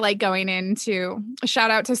remember like going into shout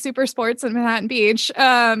out to Super Sports in Manhattan Beach,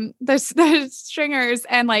 the stringers,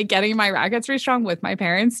 and like getting my rackets restrung with my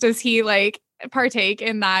parents. Does he like partake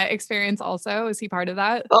in that experience also? Is he part of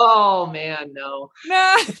that? Oh man, no,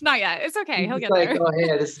 not yet. It's okay. He'll get like, there. Oh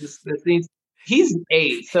yeah, this needs. He's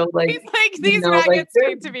 8, so like he's like these rackets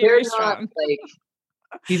need to be restrung. Like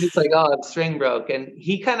he's just like, oh, the string broke, and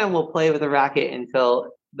he kind of will play with the racket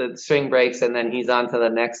until the string breaks, and then he's on to the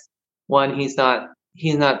next one. He's not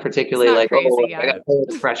particularly like, crazy, I got to play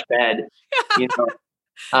with a fresh bed.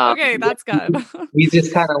 Okay, that's good. He's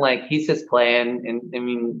just kind of like, he's just playing, and I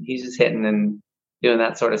mean, he's just hitting and doing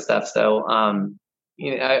that sort of stuff. So,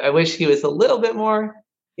 I wish he was a little bit more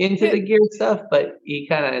into the gear stuff, but he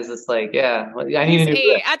kind of is just like, yeah, I need a new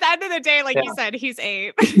grip. At the end of the day, like you said, he's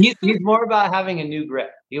 8. he's more about having a new grip.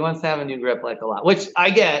 He wants to have a new grip like a lot, which I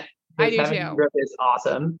get. I do having too. A new grip is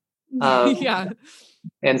awesome. Yeah.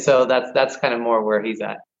 And so that's kind of more where he's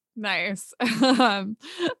at. Nice.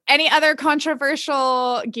 Any other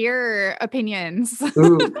controversial gear opinions?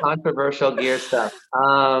 Ooh, controversial gear stuff.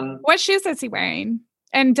 What shoes is he wearing?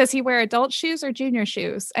 And does he wear adult shoes or junior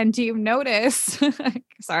shoes? And do you notice,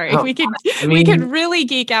 we can really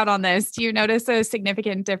geek out on this. Do you notice a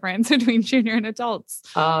significant difference between junior and adults?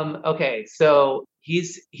 Okay. So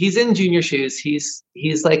he's in junior shoes. He's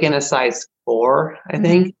like in a size 4, I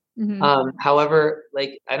think. Mm-hmm. However,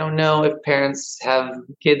 like, I don't know if parents have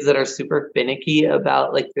kids that are super finicky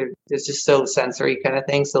about like, there's just so sensory kind of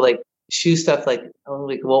thing. So like shoe stuff, like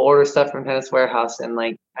we'll order stuff from Tennis Warehouse, and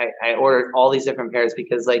like I ordered all these different pairs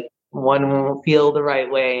because like one will feel the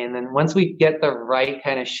right way. And then once we get the right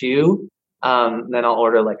kind of shoe, then I'll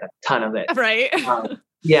order like a ton of it. Right.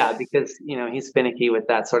 Yeah, because he's finicky with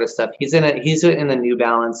that sort of stuff. He's in the New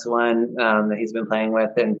Balance one that he's been playing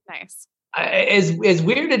with, and nice. As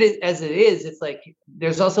weird as it is, it's like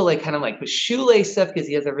there's also like kind of like the shoelace stuff because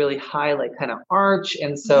he has a really high like kind of arch,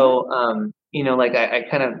 and so like I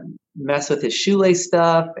kind of mess with his shoelace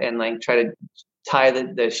stuff and like try to tie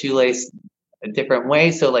the shoelace a different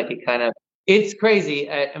way. So like it's crazy.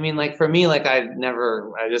 I mean, like for me, like I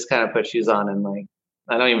just kind of put shoes on and like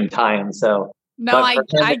I don't even tie them. So no,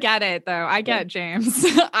 I get it though. I get James.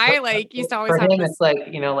 I like used to always have him. It's like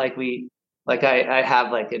like I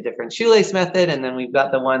have like a different shoelace method, and then we've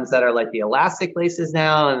got the ones that are like the elastic laces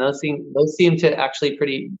now, and those seem to actually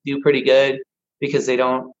do pretty good because they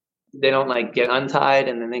don't like get untied,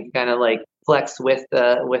 and then they kind of like flex with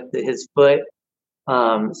his foot.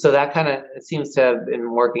 So that kind of seems to have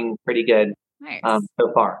been working pretty good. Nice.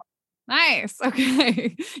 So far. Nice.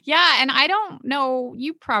 Okay. Yeah. And I don't know,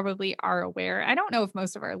 you probably are aware. I don't know if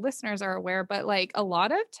most of our listeners are aware, but like a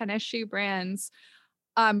lot of tennis shoe brands,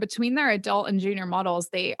 between their adult and junior models,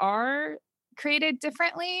 they are created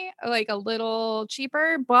differently, like a little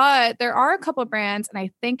cheaper, but there are a couple of brands, and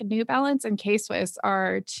I think New Balance and K-Swiss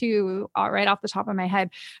are 2 right off the top of my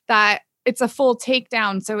head, that it's a full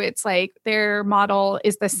takedown. So it's like their model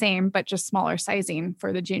is the same, but just smaller sizing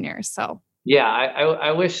for the juniors. So yeah,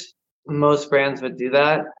 I wish most brands would do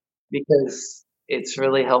that because it's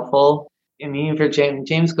really helpful. I mean, for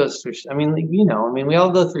James goes through, I mean, we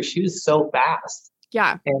all go through shoes so fast.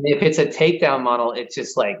 Yeah. And if it's a takedown model, it's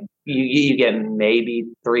just like you get maybe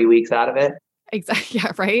 3 weeks out of it. Exactly.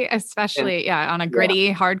 Yeah. Right. Especially on a gritty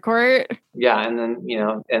hard court. Yeah. And then,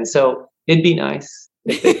 and so it'd be nice.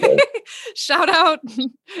 Shout out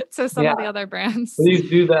to some of the other brands. Please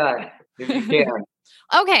do that if you can.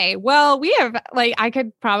 Okay. Well, we have I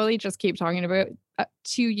could probably just keep talking about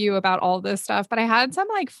to you about all this stuff, but I had some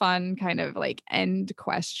like fun kind of like end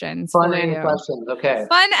questions. Fun end questions. Okay.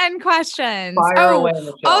 Fun end questions. Fire away,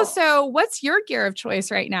 Michelle. Also, what's your gear of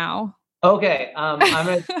choice right now? Okay. I'm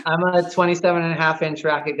a 27.5-inch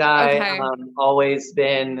racket guy. Okay. Always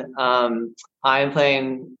been, I'm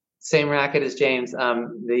playing same racket as James.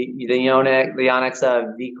 The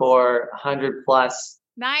Yonex V-Core 100 plus.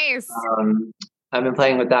 Nice. I've been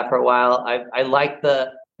playing with that for a while. I like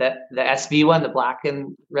the SV one, the black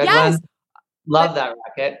and red one. Love that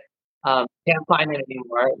racket. Can't find it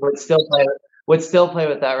anymore. Would still play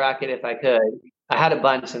with that racket if I could. I had a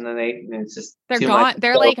bunch, and then it's just they're too gone. much.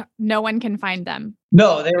 They're like no one can find them.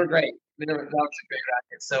 No, they were great. That was a great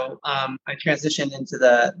racket. So I transitioned into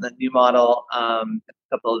the new model, a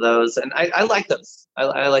couple of those, and I like those.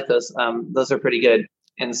 I like those. Those are pretty good.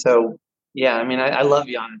 And so yeah, I mean, I love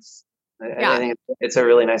Giannis. I think it's a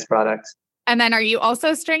really nice product. And then are you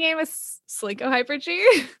also stringing with Slinko Hyper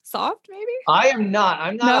G? Soft, maybe? I am not.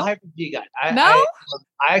 I'm not a Hyper G guy. I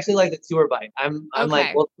actually like the Tour Bite. I'm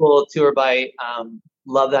like old school Tour Bite.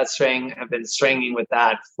 Love that string. I've been stringing with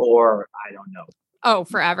that for, I don't know. Oh,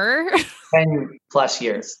 forever? 10 plus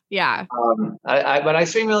years. Yeah. But I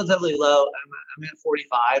string relatively low. I'm at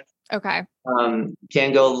 45. Okay.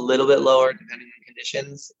 Can go a little bit lower depending on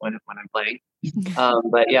conditions when I'm playing.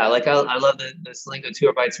 But yeah, like I love the Slinko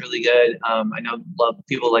Tour Bite's really good. I love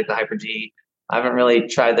people like the Hyper G. I haven't really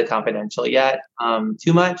tried the Confidential yet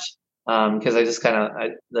too much because I just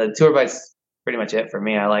the Tour Bite's pretty much it for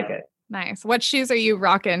me. I like it. Nice. What shoes are you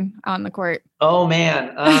rocking on the court? Oh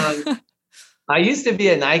man. I used to be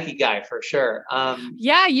a Nike guy for sure.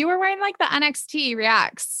 Yeah, you were wearing like the NXT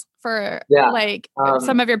Reacts for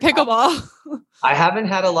some of your pickleball. I haven't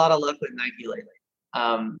had a lot of luck with Nike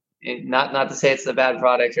lately. Not to say it's a bad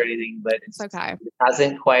product or anything, but it's okay. It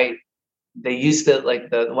hasn't quite. They used to, like,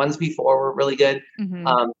 the ones before were really good. Mm-hmm.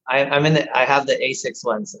 I have the ASICS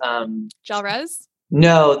ones. Gel Res?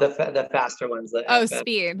 No, the faster ones.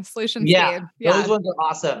 Speed Solution. Yeah, Speed. Yeah, those ones are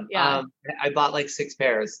awesome. Yeah. I bought like 6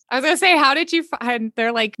 pairs. I was gonna say, how did you find?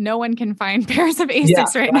 They're like, no one can find pairs of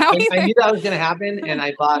ASICs right now. I knew that was gonna happen, and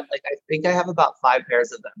I bought I think I have about 5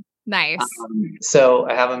 pairs of them. Nice. So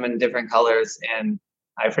I have them in different colors, and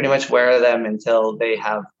I pretty much wear them until they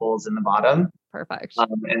have holes in the bottom. Perfect.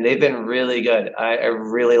 And they've been really good. I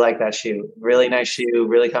really like that shoe. Really nice shoe,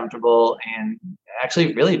 really comfortable, and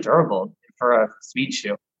actually really durable for a speed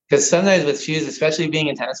shoe. Because sometimes with shoes, especially being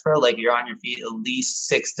a tennis pro, like you're on your feet at least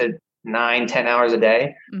 6 to 9, 10 hours a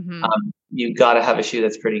day. Mm-hmm. You've got to have a shoe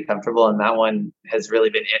that's pretty comfortable. And that one has really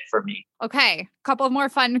been it for me. Okay. A couple more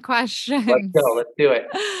fun questions. Let's go. Let's do it.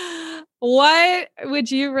 What would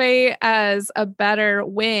you rate as a better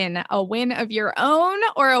win? A win of your own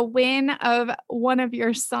or a win of one of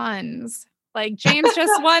your sons? Like James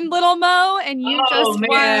just won Little Mo and you just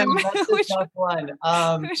won. That's a tough one.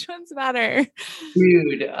 Which one's better?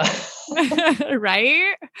 Dude.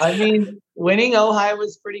 Right? I mean, winning Ojai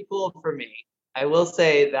was pretty cool for me. I will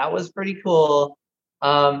say that was pretty cool.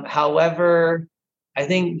 However, I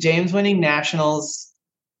think James winning nationals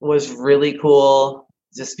was really cool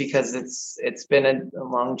just because it's been a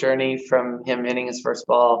long journey from him hitting his first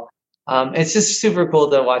ball. It's just super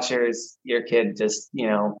cool to watch your kid just,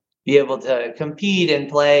 be able to compete and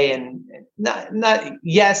play and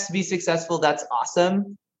be successful. That's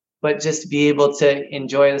awesome. But just be able to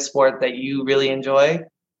enjoy the sport that you really enjoy.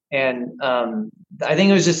 And I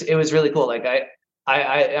think it was really cool. Like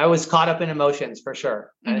I was caught up in emotions for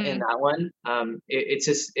sure in that one.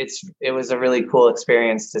 It was a really cool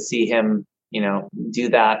experience to see him, do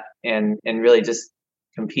that and really just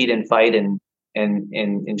compete and fight and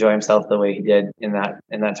enjoy himself the way he did in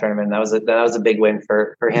that tournament. That was a big win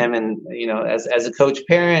for him. And, as a coach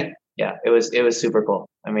parent, yeah, it was super cool.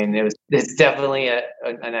 I mean, it's definitely a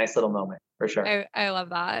nice little moment for sure. I love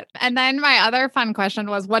that. And then my other fun question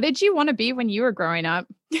was, what did you want to be when you were growing up?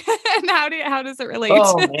 And how does it relate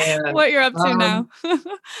to what you're up to now?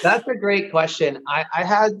 That's a great question. I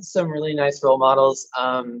had some really nice role models.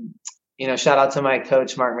 Shout out to my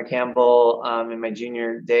coach, Mark McCampbell, in my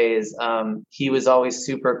junior days. He was always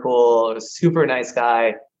super cool, a super nice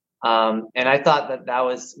guy. And I thought that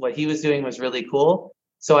was what he was doing was really cool.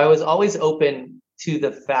 So I was always open to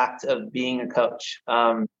the fact of being a coach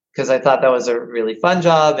because I thought that was a really fun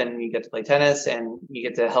job and you get to play tennis and you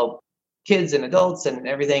get to help kids and adults and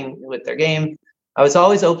everything with their game. I was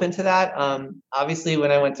always open to that. Obviously,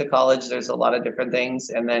 when I went to college, there's a lot of different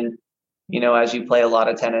things. And then as you play a lot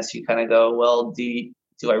of tennis, you kind of go, well, do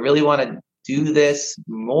I really want to do this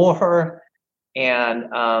more? And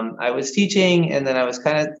I was teaching, and then I was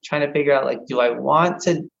kind of trying to figure out, like, do I want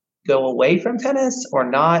to go away from tennis or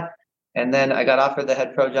not? And then I got offered the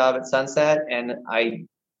head pro job at Sunset, and I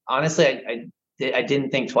honestly, I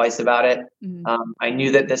didn't think twice about it. Mm-hmm. I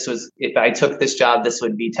knew that if I took this job, this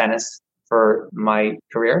would be tennis for my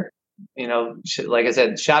career. Like I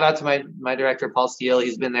said, shout out to my director, Paul Steele.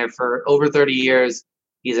 He's been there for over 30 years.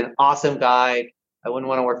 He's an awesome guy. I wouldn't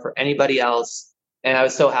want to work for anybody else. And I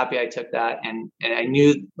was so happy I took that. And I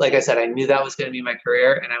knew, like I said, I knew that was going to be my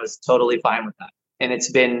career, and I was totally fine with that. And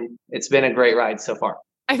it's been a great ride so far.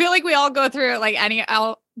 I feel like we all go through it. Like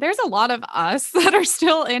there's a lot of us that are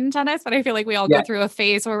still in tennis, but I feel like we all go through a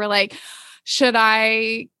phase where we're like, should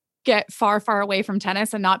I get far, far away from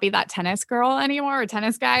tennis and not be that tennis girl anymore or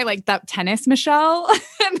tennis guy, like that tennis Michelle?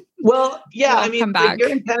 Well, yeah, I mean, like you're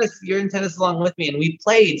in tennis along with me and we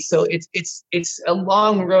played. So it's a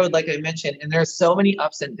long road, like I mentioned, and there's so many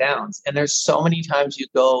ups and downs. And there's so many times you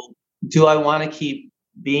go, do I want to keep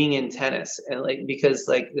being in tennis? And like, because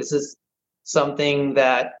like, this is something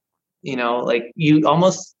that, like you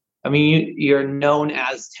almost, I mean, you're known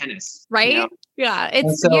as tennis. Right? Yeah,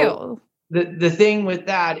 it's you. The thing with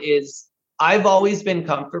that is I've always been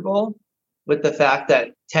comfortable with the fact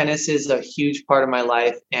that tennis is a huge part of my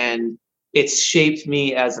life and it's shaped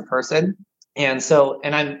me as a person. And so,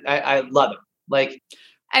 and I love it. Like,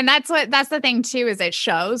 and that's the thing too, is it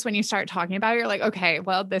shows when you start talking about it, you're like, okay,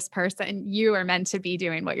 well, this person, you are meant to be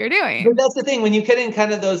doing what you're doing. But that's the thing, when you get in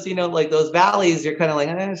kind of those, like those valleys, you're kind of like,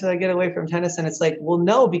 should I get away from tennis? And it's like, well,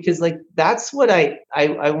 no, because like, that's what I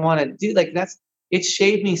want to do. Like it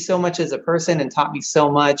shaped me so much as a person and taught me so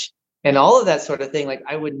much and all of that sort of thing. Like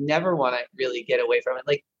I would never want to really get away from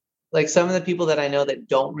it. Like some of the people that I know that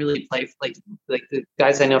don't really play, like the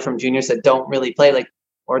guys I know from juniors that don't really play, like,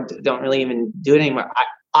 or don't really even do it anymore.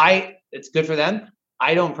 It's good for them.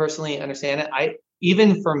 I don't personally understand it.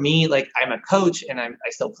 Even for me, like I'm a coach and I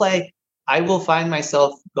still play. I will find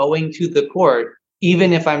myself going to the court,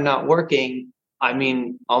 even if I'm not working. I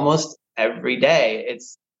mean, almost every day.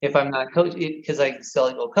 It's if I'm not coaching, because I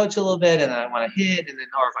still go coach a little bit and then I want to hit, and then,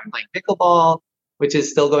 or if I'm playing pickleball, which is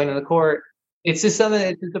still going to the court. It's just something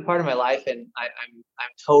that's just a part of my life. And I'm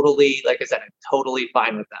totally, like I said, I'm totally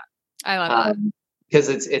fine with that. I love that. Because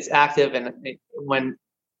it's active. And when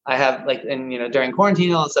I have like, and during quarantine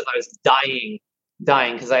and all that stuff, I was dying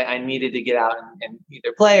because I needed to get out and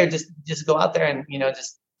either play or just go out there and,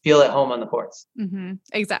 just feel at home on the courts. Mm-hmm.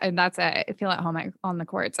 Exactly. And that's it. Feel at home on the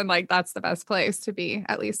courts. And like, that's the best place to be,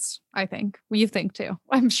 at least I think. Well, you think too,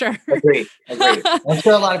 I'm sure. Agreed. I'm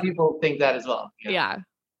sure a lot of people think that as well. Yeah.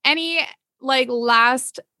 Any like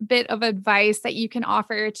last bit of advice that you can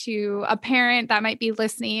offer to a parent that might be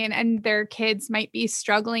listening and their kids might be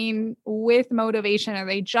struggling with motivation or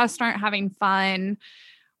they just aren't having fun?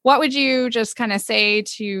 What would you just kind of say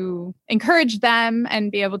to encourage them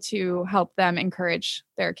and be able to help them encourage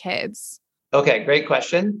their kids? Okay, great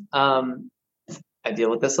question. I deal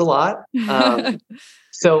with this a lot.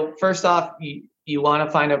 So first off, you want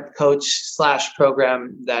to find a coach /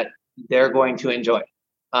 program that they're going to enjoy.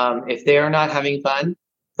 If they are not having fun,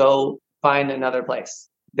 go find another place.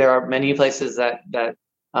 There are many places that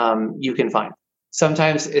you can find.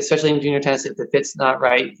 Sometimes, especially in junior tennis, if the fit's not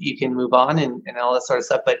right, you can move on and all that sort of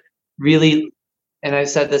stuff. But really, and I've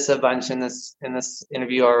said this a bunch in this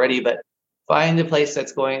interview already, but find a place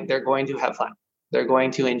they're going to have fun. They're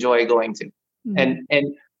going to enjoy going to. Mm-hmm.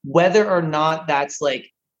 And whether or not that's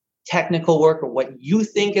like technical work or what you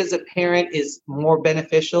think as a parent is more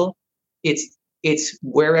beneficial, it's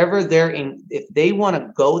wherever they're in. If they want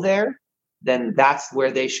to go there, then that's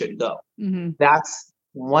where they should go. Mm-hmm. That's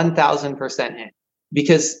 1000% in.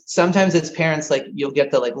 Because sometimes as parents, like you'll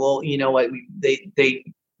get the like, well, you know what,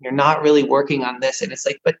 you're not really working on this, and it's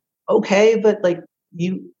like, but okay, but like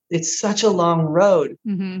it's such a long road,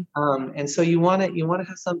 mm-hmm. And so you want to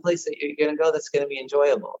have some place that you're going to go that's going to be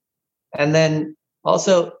enjoyable. And then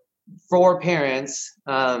also for parents,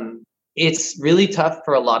 it's really tough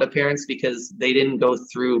for a lot of parents because they didn't go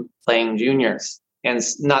through playing juniors. And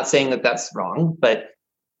not saying that that's wrong, but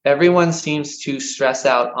everyone seems to stress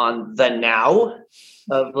out on the now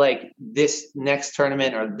of like this next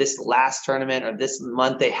tournament or this last tournament or this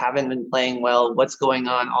month they haven't been playing well, what's going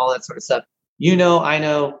on, all that sort of stuff. I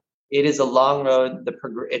know it is a long road.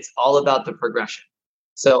 It's all about the progression.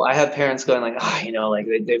 So I have parents going like, like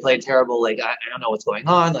they played terrible. Like, I don't know what's going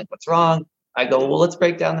on. Like, what's wrong? I go, well, let's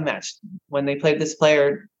break down the match. When they played this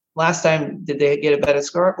player last time, did they get a better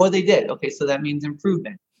score? Well, they did. Okay, so that means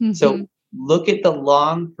improvement. Mm-hmm. So look at the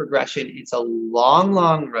long progression. It's a long,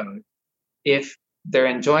 long road. If they're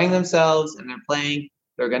enjoying themselves and they're playing,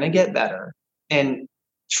 they're going to get better. And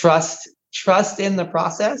trust in the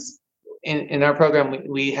process. In our program,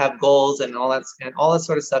 we have goals and all that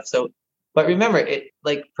sort of stuff. So, but remember, it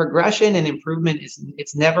like progression and improvement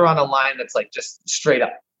it's never on a line that's like just straight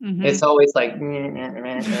up. Mm-hmm. It's always like,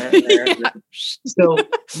 So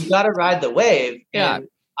you got to ride the wave. Yeah. And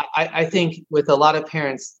I think with a lot of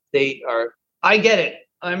parents, I get it.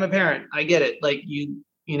 I'm a parent. I get it. Like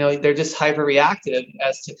they're just hyper reactive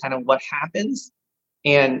as to kind of what happens.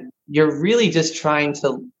 And you're really just trying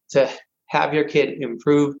to have your kid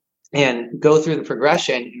improve and go through the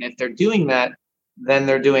progression. And if they're doing that, then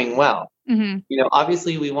they're doing well. Mm-hmm.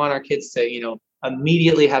 Obviously we want our kids to,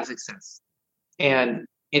 immediately have success. And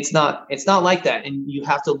it's not like that. And you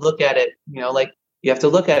have to look at it, like you have to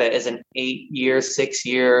look at it as an 8-year,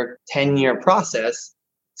 6-year, 10-year process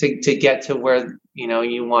to get to where,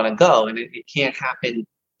 you want to go. And it can't happen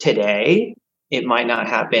today. It might not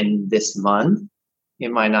happen this month.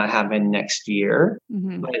 It might not happen next year,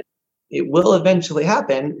 but it will eventually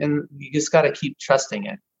happen. And you just got to keep trusting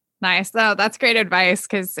it. Nice. No, that's great advice,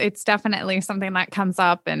 because it's definitely something that comes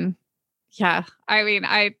up. And yeah, I mean,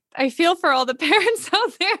 I feel for all the parents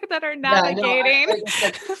out there that are navigating.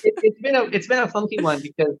 It's been a funky one,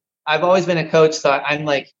 because I've always been a coach. So I'm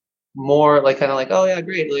like more like kind of like, oh yeah,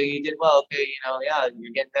 great. Like, you did well. Okay. Yeah,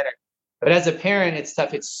 you're getting better. But as a parent, it's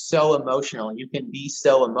tough. It's so emotional. You can be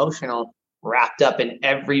so emotional, wrapped up in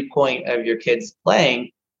every point of your kids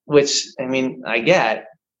playing, which, I mean, I get.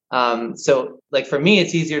 So like for me,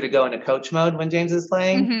 it's easier to go into coach mode when James is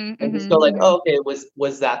playing and just go like, oh, okay,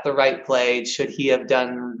 was that the right play? Should he have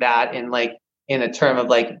done that in a term of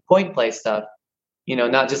like point play stuff?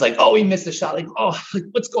 Not just like, oh, he missed a shot. Like, oh, like,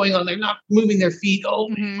 what's going on? They're not moving their feet. Oh,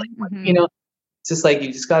 it's just like,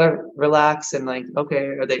 you just got to relax and like, okay,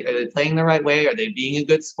 are they playing the right way? Are they being a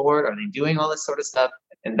good sport? Are they doing all this sort of stuff?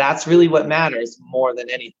 And that's really what matters more than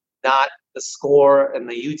anything, not the score and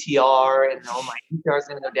the UTR and, oh, my UTR is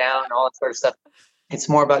going to go down and all that sort of stuff. It's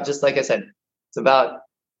more about, just like I said, it's about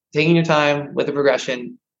taking your time with the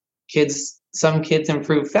progression. Some kids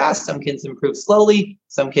improve fast, some kids improve slowly,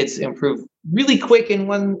 some kids improve really quick in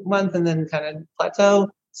 1 month and then kind of plateau.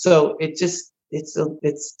 So it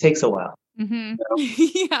takes a while.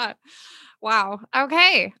 Yeah. Wow.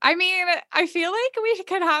 Okay. I mean, I feel like we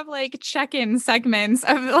could have like check-in segments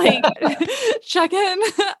of like check in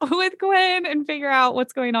with Quinn and figure out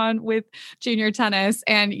what's going on with junior tennis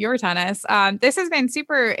and your tennis. This has been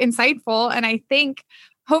super insightful, and I think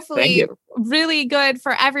hopefully really good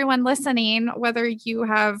for everyone listening, whether you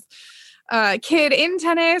have a kid in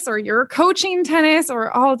tennis or you're coaching tennis or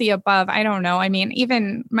all the above. I don't know. I mean,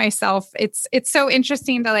 even myself, it's so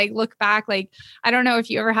interesting to like look back. Like, I don't know if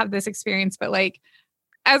you ever have this experience, but like,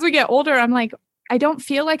 as we get older, I'm like, I don't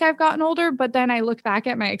feel like I've gotten older, but then I look back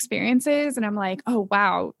at my experiences and I'm like, oh,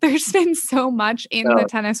 wow, there's been so much in the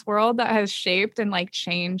tennis world that has shaped and like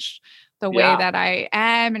changed the way that I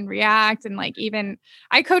am and react. And like, even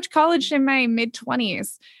I coach college in my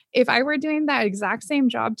mid-20s. If I were doing that exact same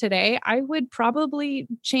job today, I would probably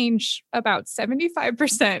change about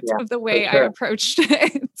 75% of the way I approached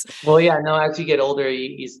it. Well, yeah, no, as you get older,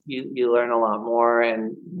 you learn a lot more,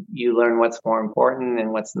 and you learn what's more important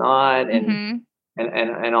and what's not, and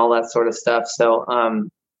all that sort of stuff. So,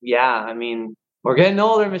 yeah, I mean, we're getting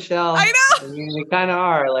older, Michelle. I know. I mean, we kind of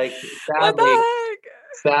are, like,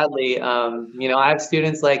 sadly, I have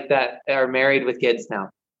students like that are married with kids now.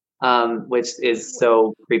 Which is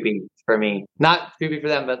so creepy for me. Not creepy for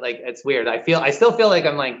them, but like, it's weird. I still feel like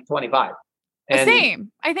I'm like 25. And,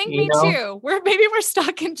 same. I think me too. We're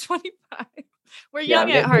stuck in 25. We're young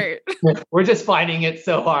at heart. We're just finding it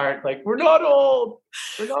so hard. Like, we're not old.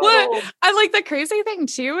 We're not old. I like the crazy thing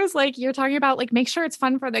too is like, you're talking about like, make sure it's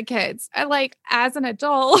fun for the kids. And like, as an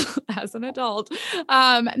adult,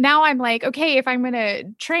 now I'm like, okay, if I'm going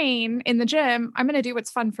to train in the gym, I'm going to do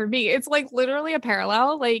what's fun for me. It's like literally a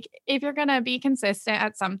parallel. Like, if you're going to be consistent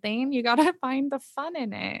at something, you got to find the fun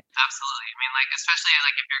in it. Absolutely. I mean, like, especially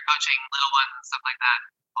like if you're coaching little ones and stuff like that,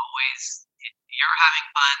 always, you're having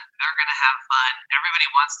fun, they're going to have fun. Everybody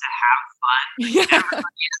wants to have fun.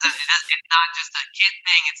 It's not just a kid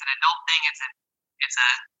thing, it's an adult thing, it's a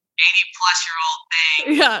 80+ year old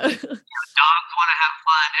thing. Yeah. Dogs want to have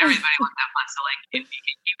fun. Everybody wants to have fun. So like, if you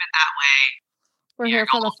can keep it that way, we're here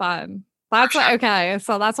for the fun. That's okay.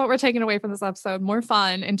 So that's what we're taking away from this episode. More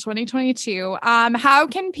fun in 2022. How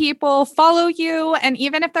can people follow you? And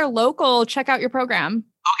even if they're local, check out your program.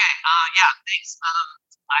 Okay. Yeah, thanks.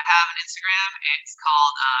 I have an Instagram. It's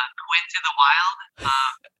called Quinn to the Wild,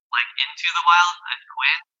 like Into the Wild,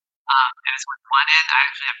 Quinn. And it's with one N. I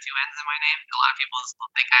actually have two N's in my name. A lot of people still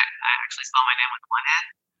think I actually spell my name with one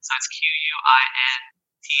N. So it's QuinToWild.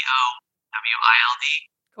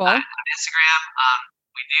 Cool. On Instagram.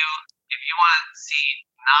 We do, if you want to see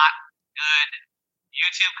not good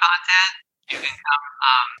YouTube content, you can come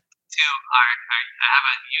to I have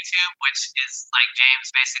a YouTube, which is like James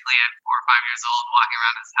basically at 4 or 5 years old walking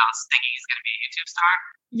around his house thinking he's going to be a YouTube star.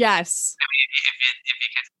 Yes. I mean, if you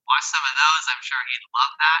could watch some of those, I'm sure he'd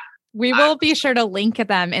love that. We will be sure to link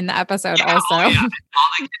them in the episode also. Oh, yeah. All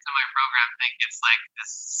the kids in my program think it's like, this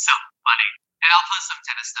is so funny. And I'll post some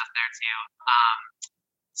tennis stuff there too.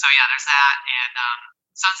 So yeah, there's that. And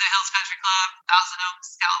Sunset Hills Country Club, Thousand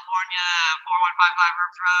Oaks, California, 4155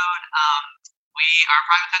 Herbs Road. We are a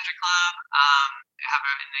private country club. Have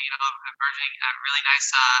a really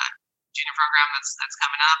nice junior program that's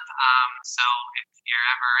coming up. So if you're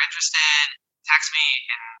ever interested, text me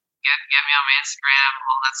and get me on my Instagram,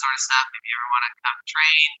 all that sort of stuff. If you ever want to come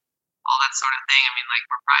train, all that sort of thing. I mean, like,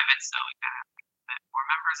 we're private, so we kind of have more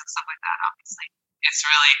members and stuff like that. Obviously, it's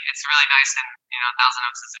really nice, and Thousand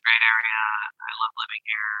Oaks is a great area. I love living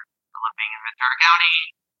here. I love being in Ventura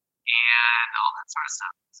County and all that sort of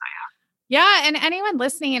stuff. So yeah. Yeah. And anyone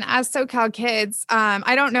listening as SoCal kids,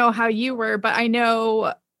 I don't know how you were, but I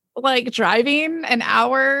know like driving an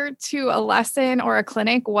hour to a lesson or a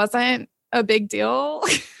clinic wasn't a big deal.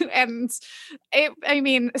 And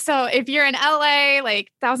so if you're in LA, like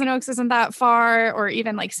Thousand Oaks isn't that far, or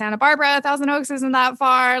even like Santa Barbara, Thousand Oaks isn't that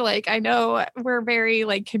far. Like, I know we're very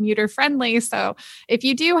like commuter friendly. So if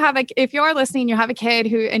you're listening, you have a kid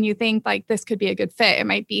and you think like this could be a good fit, it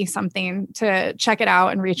might be something to check it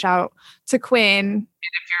out and reach out to Quinn. And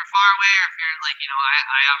if you're far away, or if you're like,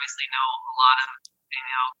 I obviously know a lot of,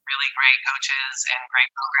 really great coaches and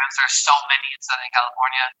great programs. There are so many in Southern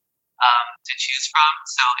California to choose from.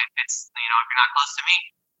 So if it's, if you're not close to me,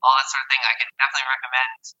 all that sort of thing, I can definitely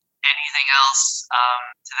recommend anything else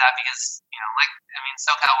to that, because,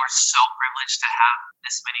 SoCal, we're so privileged to have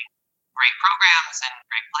this many great programs and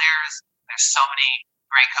great players. There's so many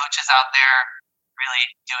great coaches out there really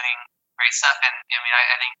doing great stuff. And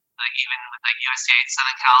I think like even with like USTA,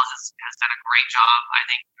 Southern Cal has done a great job, I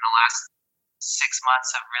think, in the last 6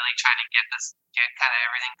 months of really trying to get kind of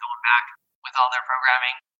everything going back with all their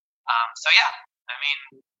programming. So yeah,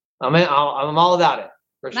 I'm all about it.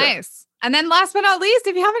 For sure. Nice. And then last but not least,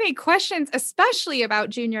 if you have any questions, especially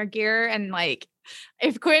about junior gear, and like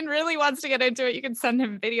if Quinn really wants to get into it, you can send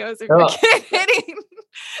him videos of your kid hitting.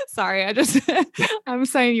 Sorry, I'm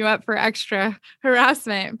signing you up for extra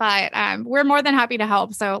harassment, but we're more than happy to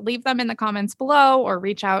help. So leave them in the comments below, or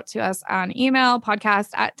reach out to us on email,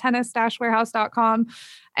 podcast@tennis-warehouse.com.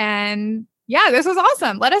 And yeah, this was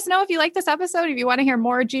awesome. Let us know if you like this episode, if you want to hear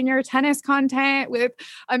more junior tennis content with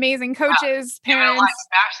amazing coaches, parents.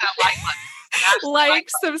 Smash that like button.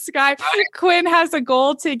 Subscribe. Right. Quinn has a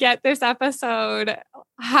goal to get this episode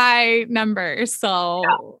high numbers.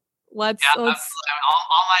 So let's. All my kids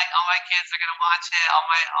are gonna watch it. All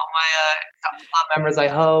my club members, I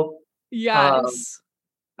hope. Yes.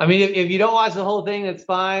 If you don't watch the whole thing, it's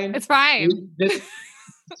fine. It's fine. Just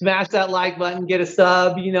smash that like button, get a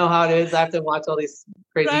sub. You know how it is. I have to watch all these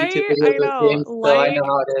crazy YouTube videos with games, so I know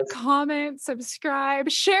how it is. Comment, subscribe,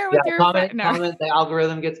 share with your friends. Comment. The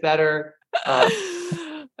algorithm gets better.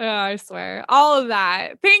 I swear, all of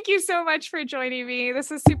that. Thank you so much for joining me. This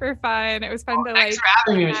was super fun. It was fun to thanks for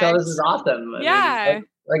having me, Michelle. This is awesome. Yeah.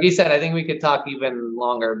 Like you said, I think we could talk even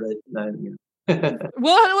longer, but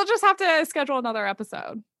we'll just have to schedule another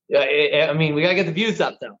episode. Yeah, we gotta get the views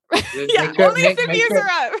up though. Yeah, only if the views are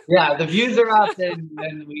up. Yeah, the views are up, then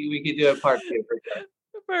we could do a part 2 for sure.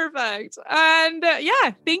 Perfect. And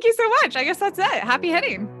thank you so much. I guess that's it. Happy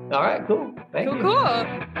hitting. All right, cool. Thank you. Cool.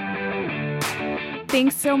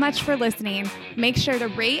 Thanks so much for listening. Make sure to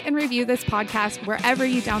rate and review this podcast wherever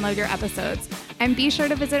you download your episodes. And be sure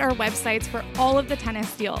to visit our websites for all of the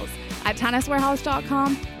tennis deals at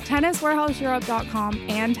tenniswarehouse.com, tenniswarehouseeurope.com,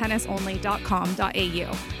 and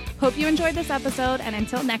tennisonly.com.au. Hope you enjoyed this episode, and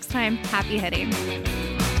until next time, happy hitting.